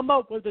come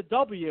up with a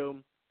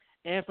W.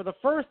 And for the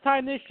first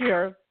time this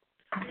year,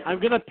 I'm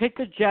going to pick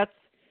the Jets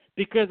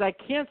because I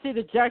can't see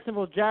the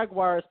Jacksonville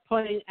Jaguars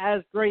playing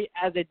as great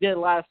as they did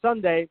last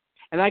Sunday,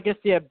 and I can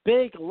see a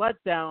big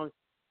letdown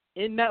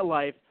in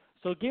MetLife.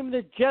 So give me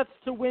the Jets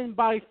to win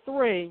by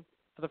 3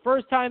 for the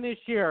first time this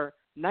year,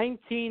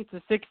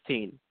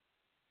 19-16.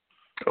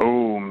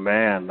 Oh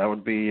man, that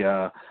would be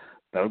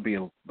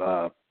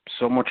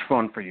so much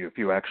fun for you if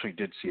you actually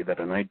did see that.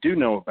 And I do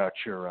know about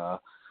your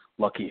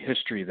lucky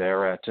history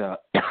there at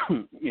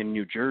in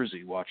New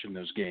Jersey watching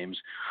those games.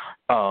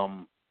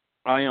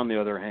 I, on the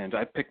other hand,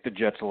 I picked the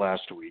Jets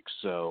last week,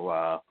 so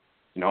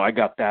I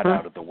got that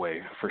out of the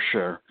way for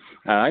sure.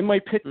 I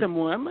might pick them.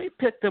 I might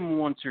pick them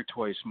once or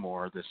twice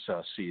more this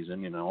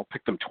season. I'll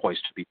pick them twice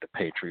to beat the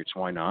Patriots.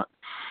 Why not?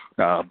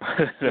 But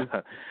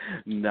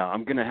no,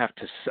 I'm gonna have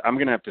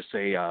to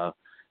say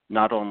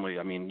not only.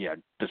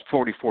 The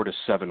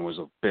 44-7 was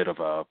a bit of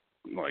a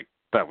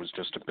that was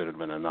just a bit of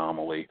an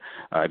anomaly.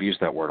 I've used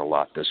that word a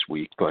lot this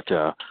week, but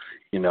I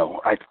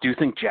do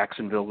think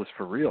Jacksonville is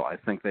for real. I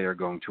think they are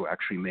going to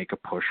actually make a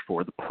push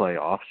for the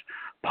playoffs,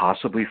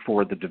 possibly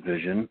for the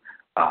division.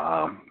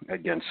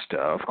 Against,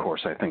 of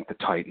course, I think the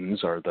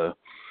Titans are the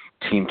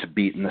team to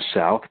beat in the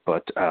South,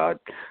 but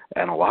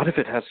and a lot of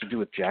it has to do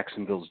with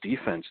Jacksonville's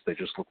defense. They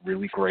just look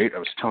really great. I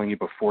was telling you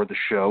before the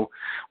show,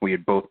 we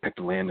had both picked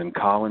Landon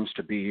Collins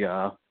to be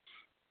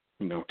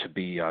to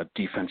be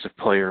Defensive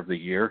Player of the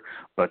Year.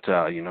 But,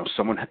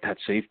 someone at that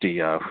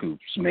safety who's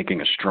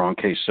making a strong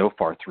case so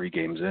far 3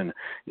 games in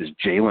is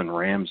Jalen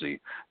Ramsey,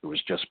 who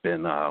has just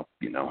been,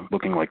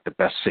 looking like the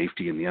best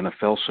safety in the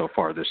NFL so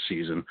far this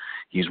season.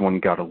 He's one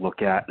you got to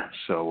look at.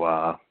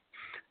 So,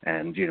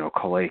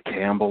 Calais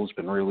Campbell's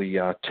been really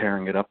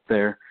tearing it up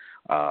there.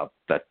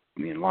 That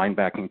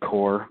linebacking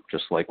core,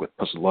 just like with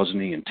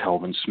Puzzluzny and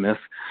Telvin Smith,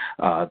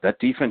 that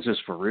defense is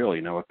for real.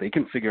 If they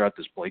can figure out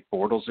this Blake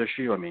Bortles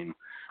issue,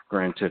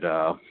 granted,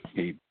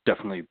 he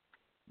definitely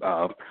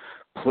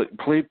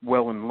played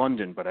well in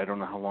London, but I don't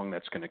know how long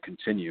that's going to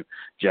continue.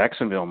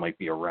 Jacksonville might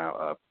be around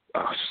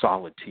a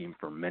solid team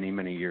for many,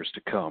 many years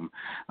to come,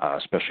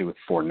 especially with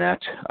Fournette,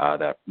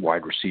 that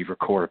wide receiver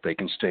core, if they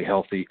can stay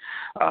healthy.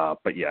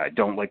 But yeah, I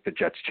don't like the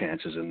Jets'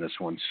 chances in this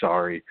one.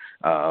 Sorry.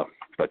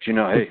 But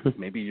hey,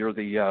 maybe you're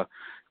the,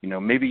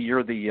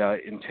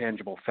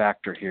 intangible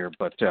factor here.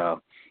 But,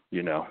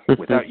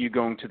 without you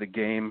going to the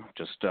game,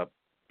 just,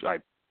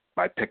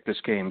 I picked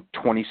this game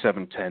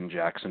 27-10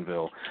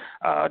 Jacksonville.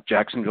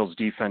 Jacksonville's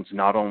defense,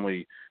 not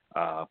only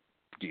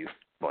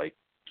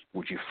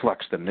would you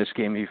flex them this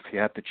game if you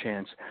had the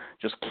chance,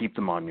 just keep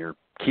them on your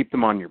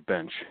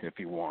bench if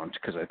you want,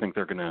 because I think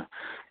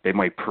they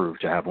might prove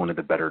to have one of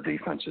the better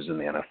defenses in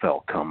the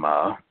NFL come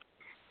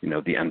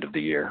the end of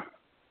the year.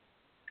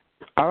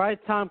 All right,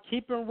 Tom,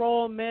 keep it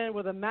rolling, man,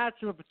 with a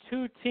matchup of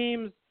 2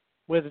 teams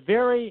with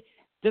very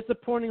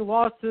disappointing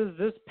losses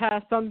this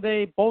past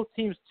Sunday. Both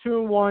teams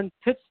 2-1.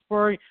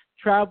 Pittsburgh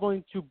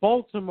traveling to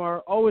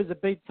Baltimore, always a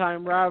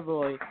big-time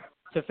rivalry,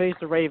 to face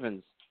the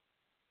Ravens.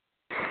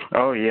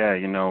 Oh, yeah,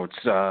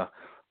 it's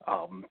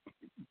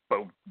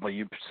but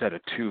you said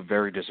it, 2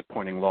 very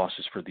disappointing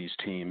losses for these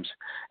teams.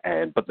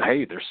 But,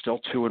 hey, they're still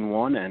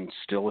 2-1 and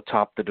still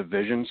atop the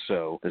division,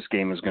 so this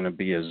game is going to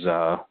be as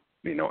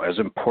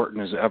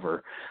important as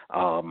ever.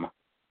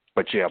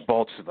 But, yeah,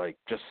 Baltimore,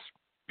 just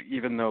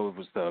even though it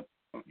was the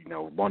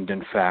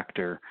London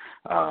factor,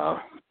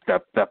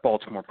 that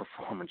Baltimore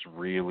performance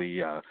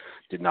really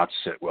did not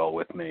sit well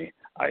with me.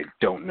 I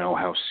don't know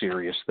how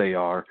serious they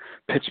are.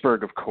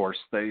 Pittsburgh, of course,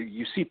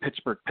 you see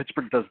Pittsburgh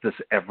does this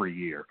every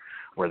year,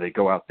 where they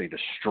go out, they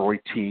destroy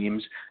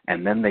teams,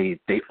 and then they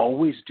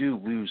always do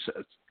lose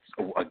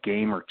a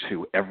game or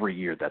 2 every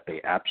year that they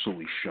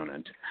absolutely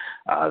shouldn't.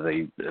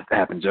 It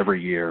happens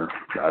every year.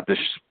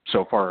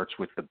 So far it's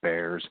with the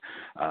Bears.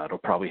 It'll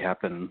probably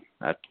happen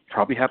at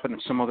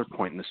some other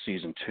point in the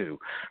season too,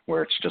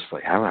 where it's just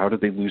like, how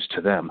did they lose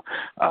to them?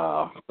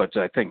 But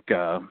I think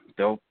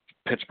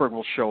Pittsburgh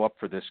will show up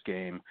for this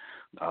game.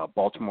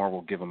 Baltimore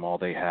will give them all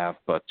they have,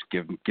 but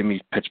give me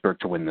Pittsburgh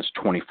to win this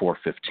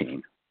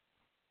 24-15.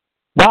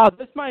 Wow,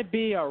 this might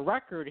be a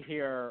record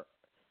here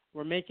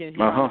we're making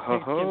here on the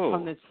Pigskin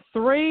Pundits.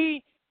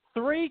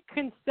 Three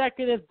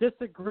consecutive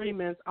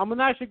disagreements. I'm going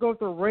to actually go with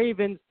the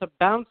Ravens to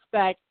bounce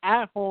back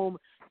at home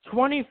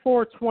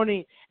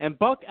 24-20. And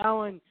Buck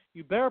Allen,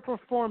 you better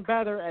perform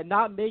better and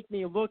not make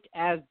me look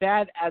as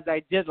bad as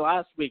I did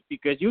last week,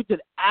 because you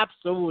did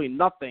absolutely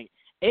nothing.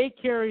 8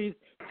 carries,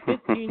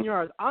 15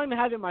 yards. I'm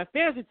having my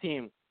fantasy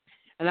team,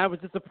 and I was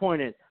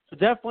disappointed. So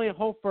definitely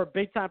hope for a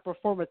big-time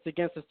performance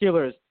against the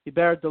Steelers. You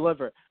better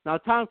deliver. Now,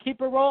 Tom, keep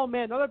it rolling,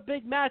 man. Another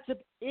big matchup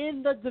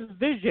in the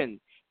division.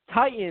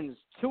 Titans,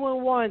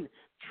 2-1,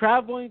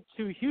 traveling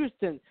to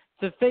Houston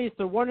to face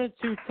the 1-2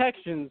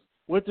 Texans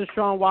with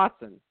Deshaun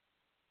Watson.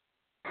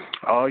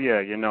 Oh,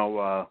 yeah.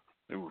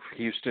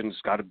 Houston's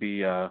got to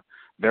be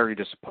very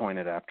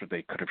disappointed after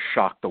they could have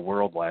shocked the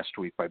world last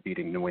week by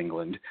beating New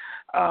England.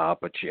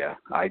 But, yeah,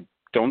 I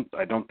don't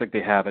think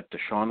they have it.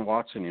 Deshaun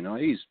Watson,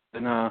 he's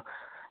been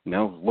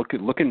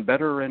looking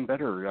better and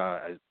better,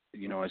 as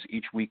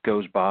each week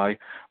goes by.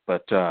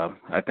 But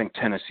I think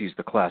Tennessee's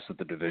the class of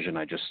the division.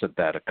 I just said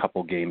that a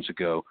couple games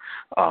ago.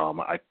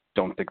 I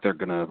don't think they're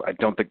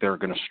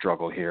gonna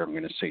struggle here. I'm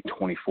gonna say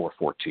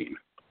 24-14.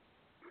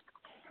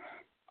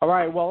 All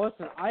right. Well,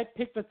 listen, I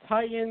picked the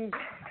Titans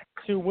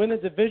to win the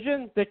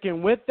division.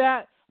 Sticking with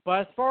that. But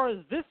as far as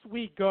this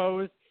week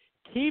goes,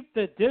 keep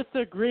the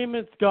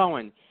disagreements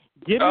going.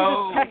 Give me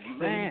the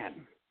Texans.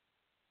 Man.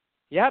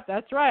 Yep,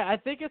 that's right. I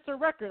think it's a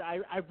record.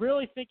 I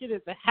really think it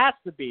is. It has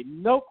to be.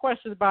 No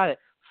question about it.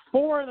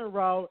 4 in a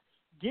row.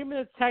 Give me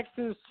the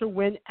Texans to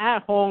win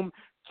at home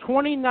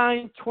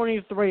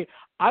 29-23.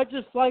 I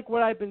just like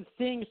what I've been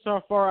seeing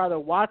so far out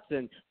of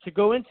Watson. To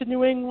go into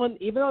New England,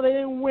 even though they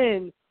didn't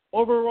win,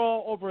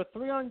 overall over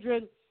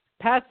 300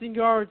 passing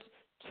yards,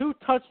 2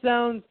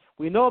 touchdowns.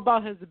 We know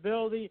about his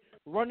ability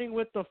running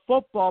with the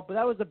football, but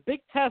that was a big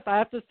test, I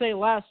have to say,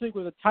 last week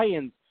with the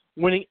Titans,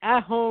 winning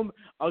at home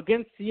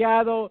against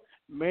Seattle.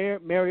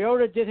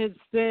 Mariota did his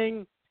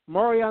thing.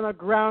 Murray on the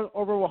ground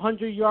over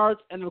 100 yards.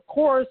 And, of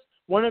course,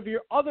 one of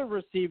your other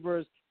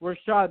receivers,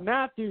 Rashad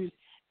Matthews,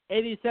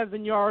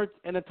 87 yards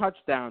and a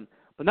touchdown.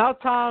 But now,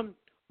 Tom,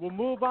 we'll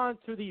move on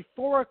to the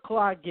 4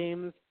 o'clock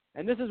games.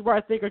 And this is where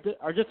I think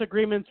our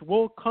disagreements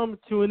will come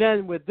to an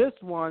end with this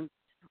one,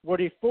 where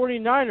the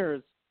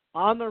 49ers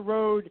on the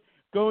road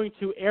going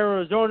to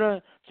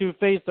Arizona to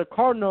face the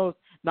Cardinals.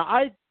 Now,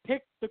 I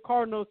picked the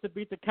Cardinals to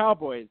beat the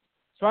Cowboys.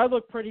 So I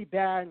look pretty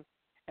bad.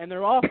 And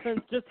their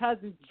offense just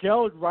hasn't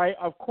gelled right,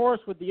 of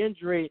course, with the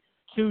injury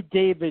to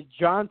David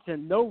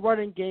Johnson. No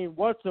running game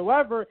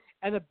whatsoever.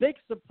 And a big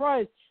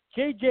surprise,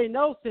 J.J.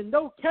 Nelson,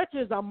 no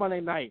catches on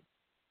Monday night.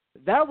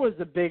 That was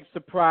a big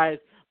surprise.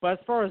 But as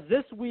far as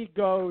this week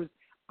goes,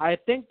 I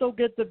think they'll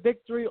get the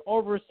victory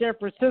over San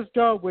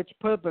Francisco, which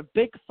put up a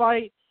big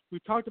fight. We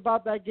talked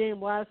about that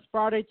game last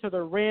Friday to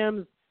the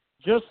Rams.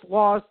 Just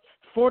lost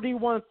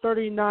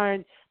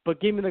 41-39, but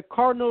gave me the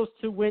Cardinals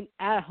to win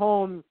at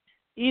home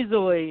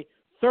easily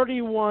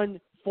 31-14.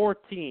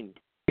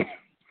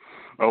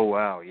 Oh,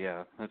 wow,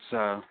 yeah. That's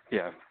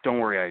don't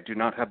worry, I do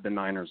not have the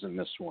Niners in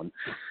this one.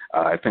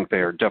 I think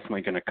they are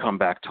definitely going to come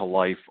back to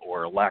life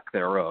or lack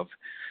thereof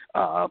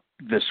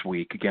this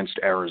week against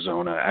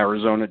Arizona.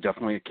 Arizona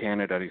definitely a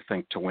candidate, I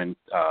think, to win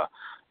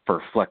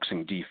for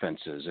flexing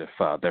defenses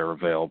if they're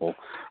available.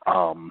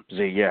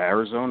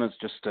 Arizona's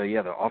just,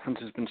 the offense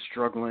has been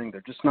struggling.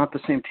 They're just not the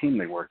same team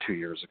they were 2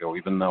 years ago,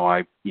 even though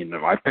I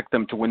picked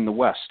them to win the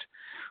West.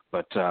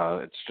 But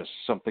it's just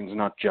something's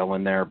not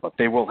gelling there. But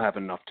they will have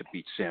enough to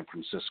beat San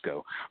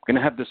Francisco. I'm going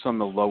to have this on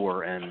the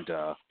lower end.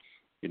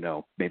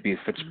 Maybe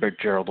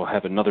Fitzgerald will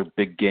have another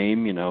big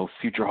game.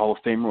 Future Hall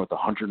of Famer with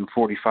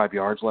 145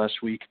 yards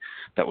last week.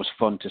 That was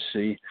fun to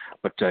see.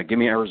 But give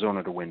me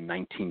Arizona to win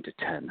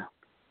 19-10.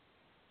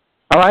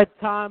 All right,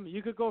 Tom,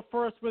 you could go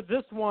first with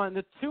this one.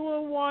 The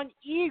 2-1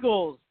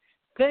 Eagles,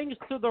 thanks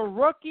to the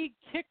rookie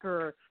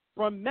kicker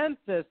from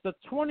Memphis, the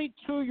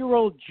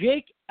 22-year-old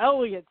Jake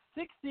Elliott,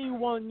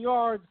 61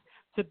 yards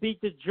to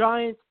beat the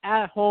Giants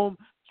at home,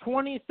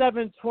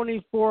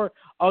 27-24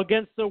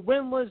 against the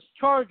winless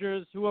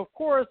Chargers, who, of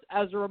course,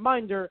 as a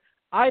reminder,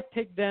 I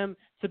picked them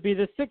to be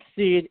the 6th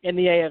seed in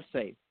the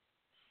AFC.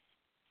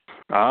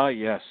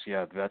 Yes,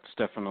 that's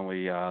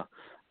definitely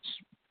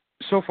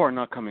so far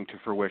not coming to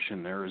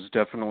fruition. There is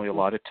definitely a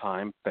lot of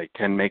time. They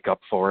can make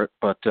up for it,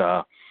 but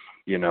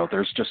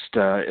there's just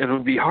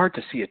it'll be hard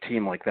to see a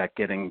team like that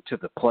getting to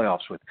the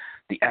playoffs with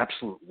the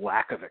absolute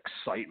lack of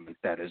excitement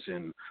that is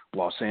in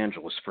Los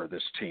Angeles for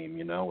this team.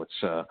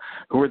 It's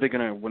who are they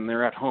going to, when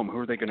they're at home, who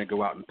are they going to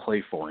go out and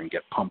play for and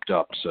get pumped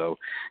up? So,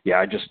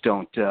 I just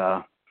don't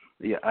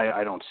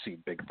I don't see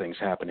big things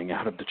happening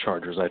out of the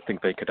Chargers. I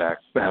think they could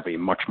have a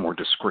much more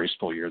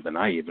disgraceful year than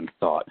I even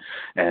thought.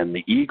 And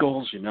the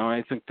Eagles,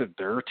 I think that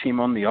they're a team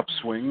on the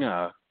upswing.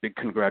 Big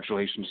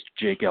congratulations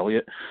to Jake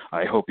Elliott.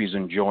 I hope he's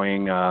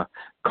enjoying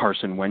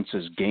Carson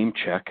Wentz's game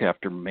check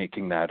after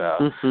making that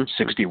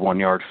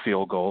 61-yard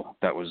field goal.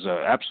 That was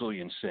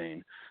absolutely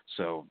insane.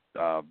 So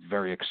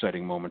very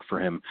exciting moment for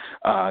him.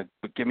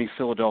 But give me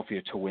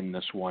Philadelphia to win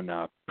this one.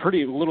 A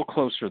little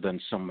closer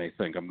than some may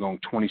think. I'm going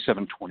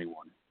 27-21.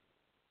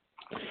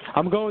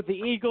 I'm going with the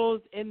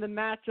Eagles in the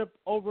matchup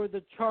over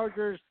the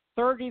Chargers,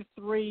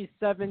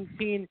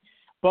 33-17.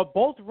 But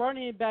both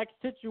running back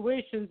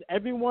situations,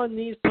 everyone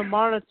needs to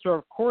monitor.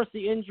 Of course,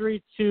 the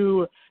injury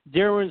to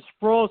Darren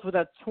Sproles with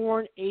a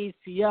torn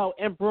ACL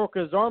and broke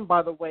his arm,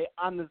 by the way,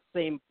 on the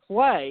same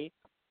play.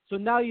 So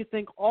now you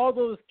think all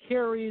those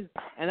carries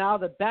and out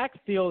of the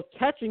backfield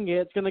catching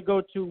it's going to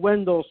go to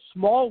Wendell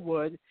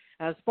Smallwood.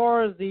 As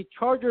far as the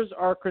Chargers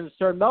are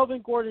concerned,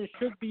 Melvin Gordon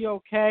should be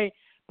okay,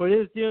 but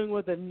is dealing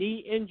with a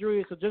knee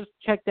injury, so just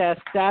check that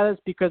status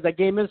because that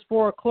game is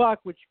 4 o'clock,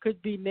 which could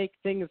make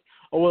things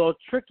a little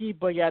tricky.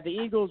 But, the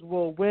Eagles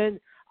will win.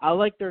 I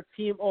like their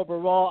team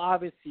overall,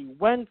 obviously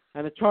Wentz,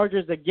 and the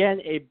Chargers,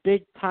 again, a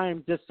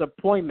big-time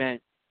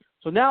disappointment.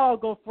 So now I'll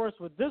go first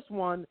with this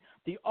one.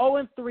 The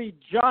 0-3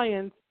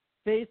 Giants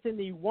facing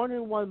the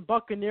 1-1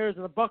 Buccaneers,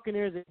 and the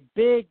Buccaneers, a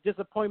big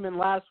disappointment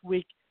last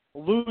week,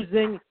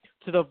 losing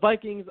to the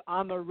Vikings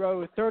on the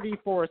road,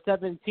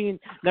 34-17.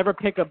 Never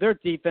pick up their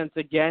defense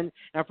again.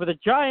 And for the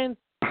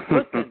Giants,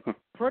 listen,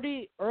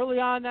 pretty early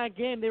on in that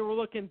game, they were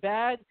looking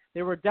bad.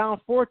 They were down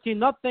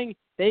 14-0.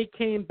 They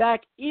came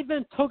back,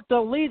 even took the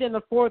lead in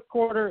the fourth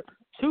quarter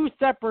 2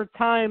 separate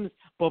times,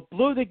 but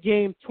blew the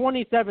game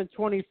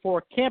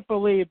 27-24. Can't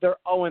believe they're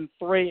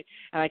 0-3.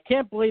 And I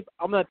can't believe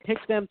I'm going to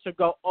pick them to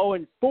go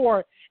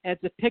 0-4 and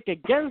to pick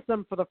against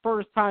them for the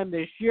first time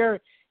this year.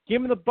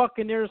 Give me the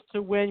Buccaneers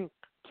to win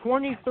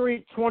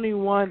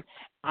 23-21,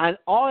 and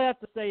all I have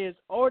to say is,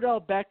 Odell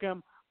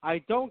Beckham, I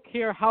don't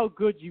care how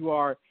good you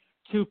are,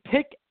 to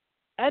pick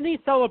any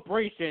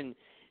celebration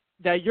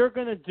that you're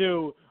going to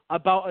do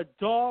about a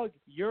dog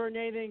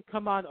urinating.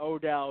 Come on,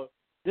 Odell.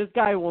 This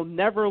guy will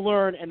never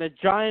learn, and the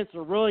Giants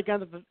are really going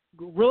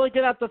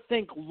to have to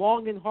think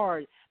long and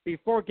hard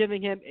before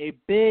giving him a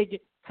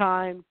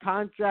big-time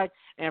contract.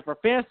 And for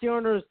fantasy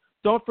owners,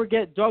 don't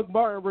forget Doug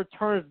Martin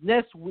returns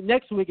next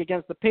week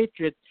against the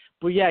Patriots.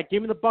 But,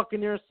 give me the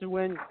Buccaneers to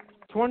win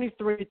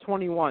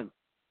 23-21.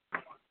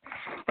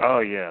 Oh,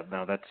 yeah.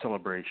 No, that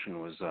celebration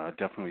was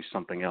definitely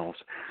something else.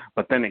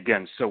 But then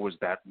again, so was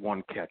that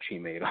one catch he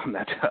made on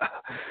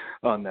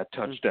that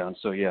touchdown.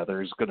 So,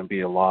 there's going to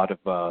be a lot of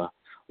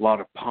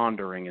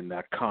pondering in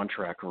that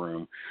contract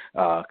room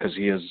because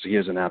he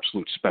is an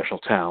absolute special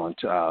talent.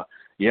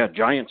 Yeah,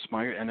 Giants,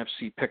 my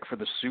NFC pick for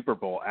the Super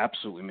Bowl,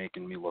 absolutely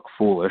making me look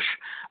foolish.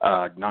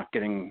 Not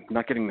getting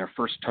their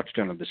first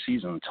touchdown of the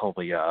season until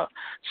the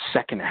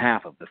second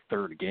half of the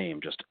third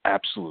game. Just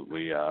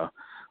absolutely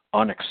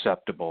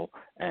unacceptable.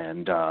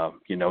 And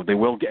they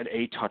will get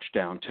a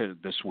touchdown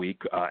this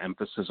week.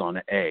 Emphasis on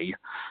A.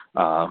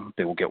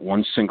 They will get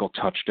one single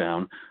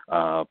touchdown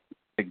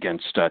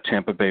against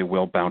Tampa Bay.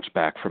 Will bounce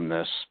back from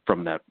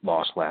that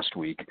loss last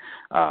week.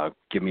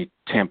 Give me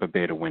Tampa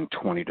Bay to win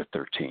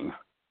 20-13.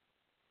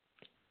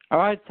 All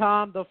right,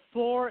 Tom, the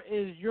floor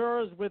is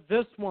yours with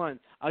this one.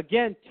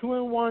 Again,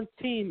 2-1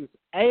 teams,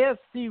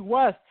 AFC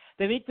West.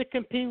 They need to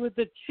compete with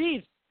the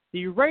Chiefs,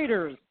 the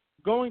Raiders,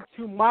 going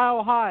to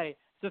Mile High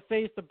to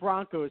face the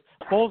Broncos.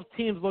 Both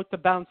teams look to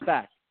bounce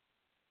back.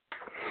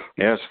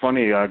 Yeah, it's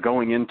funny.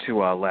 Going into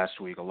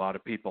last week, a lot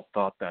of people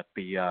thought that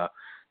the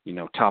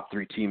top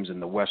three teams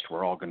in the West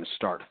were all going to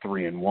start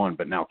 3-1,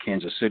 but now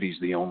Kansas City's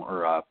the only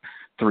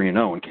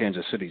 3-0, and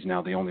Kansas City's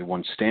now the only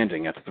one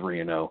standing at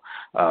 3-0.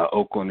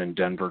 Oakland and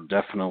Denver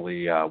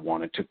definitely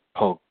wanted to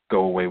go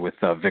away with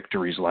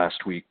victories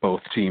last week.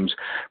 Both teams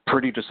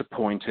pretty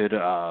disappointed,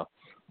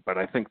 but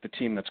I think the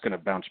team that's going to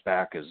bounce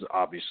back is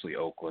obviously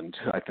Oakland.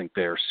 I think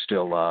they're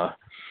still,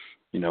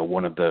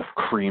 one of the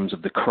creams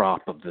of the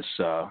crop of this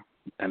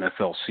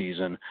NFL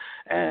season,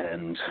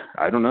 and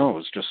I don't know, it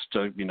was just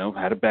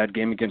had a bad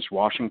game against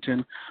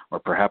Washington, or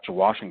perhaps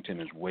Washington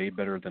is way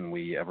better than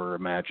we ever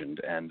imagined,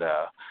 and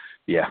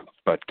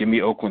but give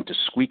me Oakland to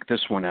squeak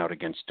this one out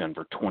against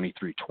Denver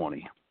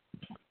 23-20.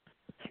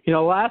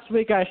 Last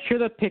week I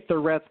should have picked the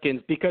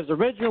Redskins because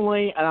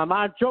originally, and I'm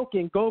not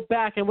joking, go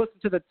back and listen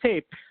to the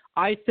tape,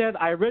 I said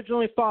I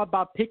originally thought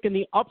about picking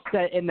the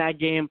upset in that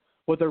game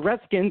with the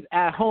Redskins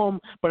at home,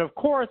 but of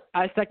course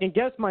I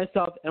second-guessed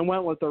myself and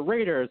went with the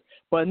Raiders.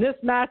 But in this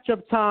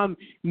matchup, Tom,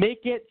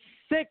 make it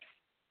 6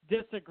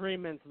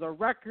 disagreements. The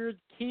record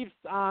keeps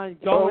on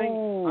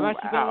going.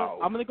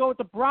 I'm going to go with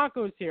the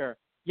Broncos here.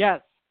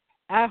 Yes,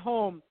 at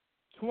home,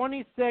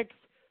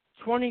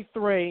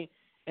 26-23,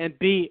 and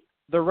beat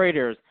the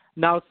Raiders.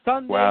 Now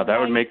Sunday. Wow, that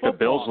would make football, the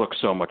Bills look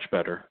so much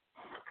better.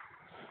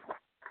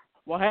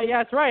 Well, hey,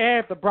 yeah, that's right. Hey,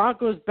 if the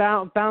Broncos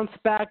bounce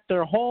back,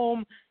 they're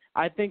home.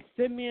 I think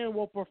Simeon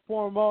will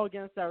perform well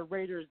against that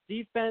Raiders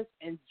defense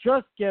and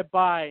just get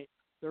by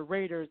the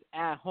Raiders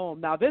at home.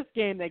 Now, this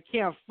game they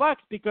can't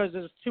flex because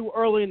it's too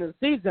early in the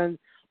season,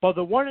 but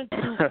the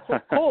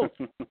 1-2 Colts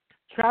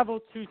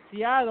travel to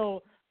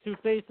Seattle to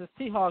face the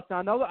Seahawks.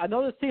 Now, I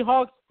know the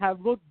Seahawks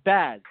have looked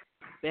bad.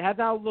 They have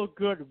not looked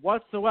good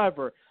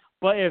whatsoever.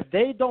 But if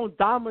they don't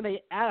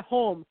dominate at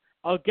home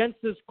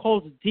against this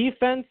Colts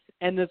defense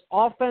and this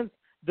offense,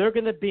 they're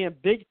going to be in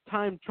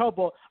big-time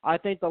trouble. I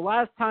think the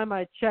last time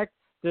I checked,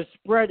 the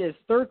spread is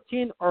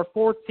 13 or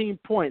 14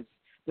 points.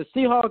 The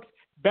Seahawks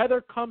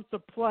better come to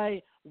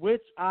play,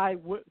 which I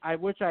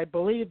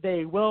believe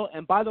they will.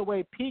 And by the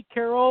way, Pete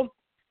Carroll,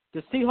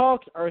 the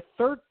Seahawks are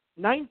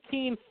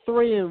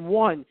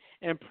 19-3-1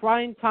 in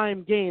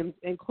primetime games,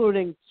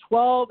 including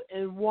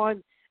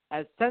 12-1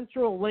 at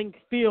Central Link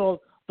Field.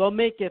 They'll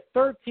make it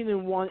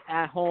 13-1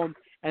 at home,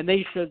 and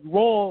they should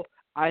roll.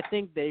 I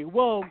think they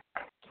will.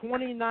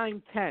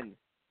 29-10.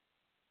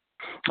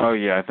 Oh,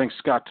 yeah, I think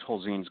Scott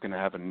Tolzien's going to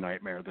have a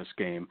nightmare this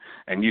game,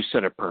 and you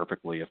said it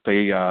perfectly. If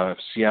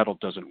Seattle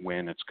doesn't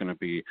win, it's going to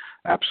be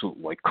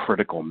absolute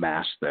critical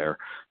mass there.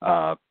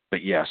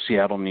 But, yeah,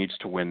 Seattle needs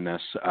to win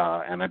this,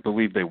 and I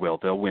believe they will.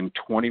 They'll win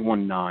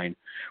 21-9,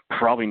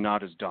 probably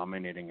not as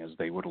dominating as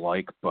they would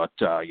like, but,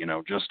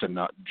 just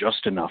enough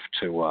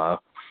to,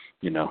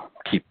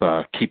 keep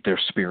their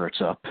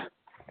spirits up.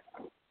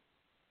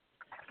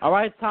 All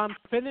right, Tom,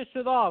 finish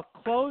it off.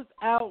 Close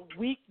out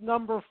week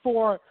number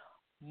 4,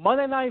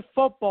 Monday Night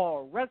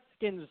Football.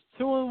 Redskins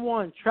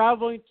 2-1,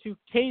 traveling to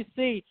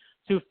KC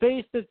to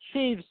face the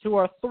Chiefs, who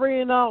are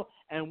 3-0.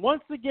 And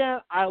once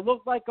again, I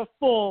look like a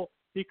fool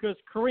because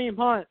Kareem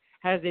Hunt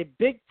has a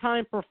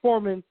big-time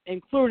performance,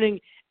 including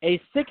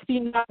a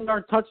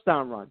 69-yard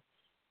touchdown run.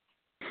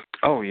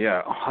 Oh,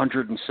 yeah,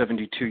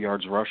 172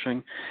 yards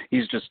rushing.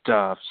 He's just,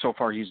 so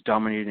far he's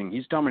dominating.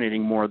 He's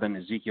dominating more than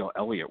Ezekiel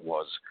Elliott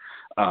was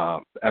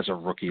as a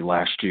rookie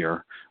last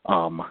year.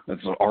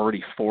 It's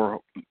already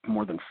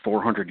more than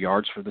 400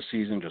 yards for the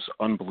season, just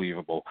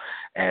unbelievable.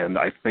 And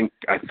I think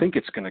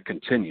it's going to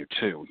continue,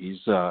 too.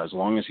 He's as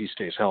long as he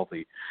stays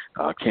healthy,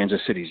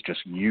 Kansas City's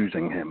just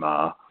using him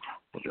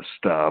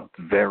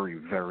very,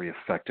 very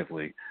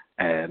effectively.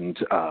 And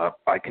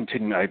I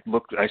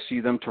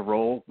see them to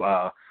roll.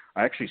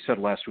 I actually said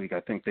last week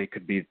I think they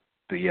could be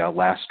the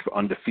last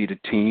undefeated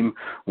team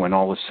when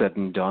all is said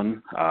and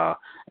done.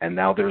 And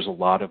now there's a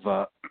lot of,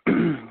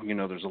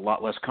 there's a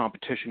lot less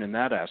competition in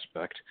that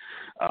aspect.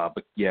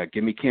 But, yeah,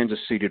 give me Kansas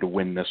City to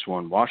win this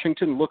one.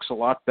 Washington looks a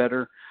lot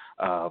better.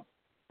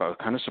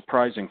 Kind of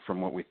surprising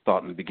from what we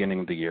thought in the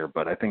beginning of the year,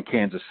 but I think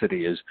Kansas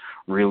City is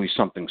really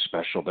something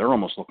special. They're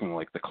almost looking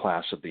like the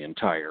class of the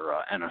entire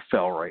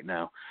NFL right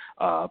now.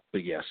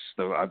 But yes,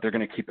 they're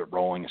going to keep it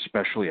rolling,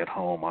 especially at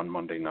home on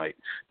Monday night,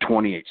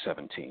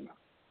 28-17.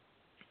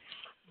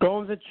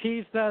 Going to the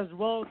Chiefs as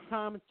well,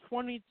 Tom.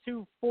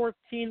 22-14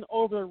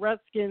 over the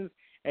Redskins.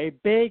 A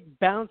big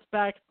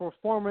bounce-back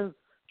performance,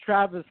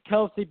 Travis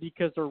Kelce,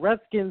 because the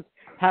Redskins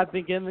have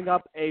been giving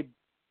up a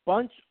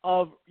bunch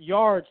of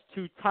yards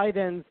to tight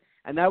ends,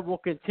 and that will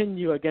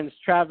continue against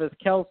Travis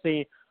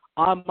Kelce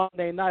on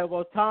Monday night.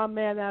 Well, Tom,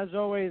 man, as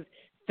always,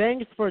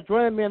 thanks for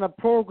joining me on the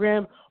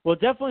program. We'll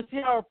definitely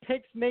see how our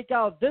picks make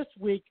out this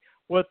week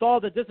with all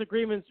the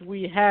disagreements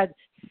we had,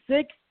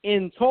 6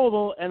 in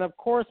total. And, of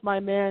course, my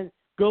man,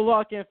 good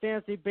luck in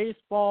fantasy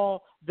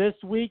baseball this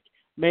week.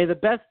 May the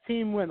best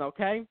team win,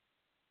 okay?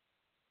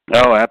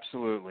 Oh,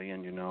 absolutely.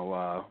 And,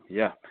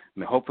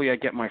 hopefully I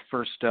get my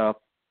first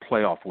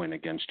playoff win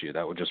against you.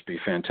 That would just be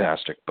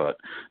fantastic, but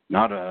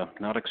not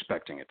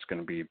expecting it's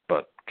going to be,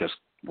 but just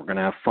we're going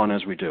to have fun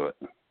as we do it.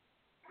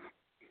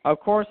 Of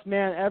course,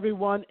 man,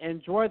 everyone,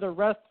 enjoy the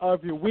rest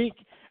of your week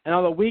and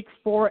all the Week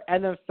 4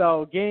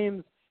 NFL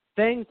games.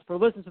 Thanks for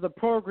listening to the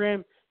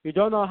program. You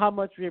don't know how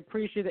much we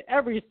appreciate it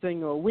every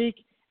single week.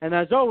 And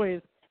as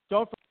always,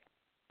 don't forget.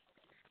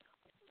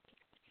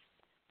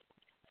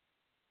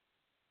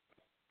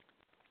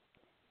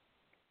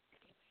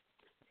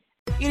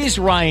 It is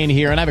Ryan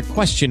here, and I have a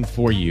question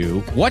for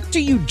you. What do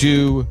you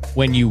do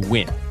when you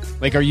win?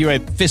 Like, are you a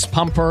fist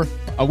pumper,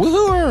 a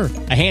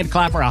woohooer, a hand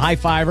clapper, a high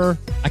fiver?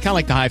 I kind of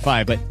like the high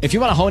five, but if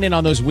you want to hone in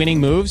on those winning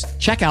moves,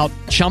 check out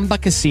Chumba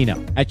Casino.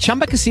 At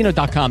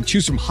ChumbaCasino.com,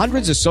 choose from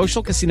hundreds of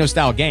social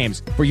casino-style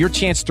games for your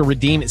chance to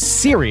redeem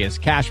serious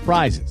cash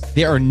prizes.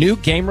 There are new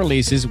game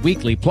releases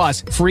weekly,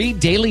 plus free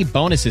daily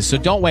bonuses, so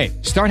don't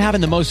wait. Start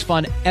having the most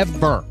fun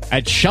ever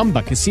at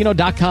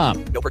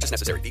ChumbaCasino.com. No purchase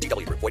necessary.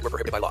 VGW. Void where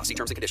prohibited by law. See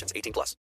terms and conditions. 18+.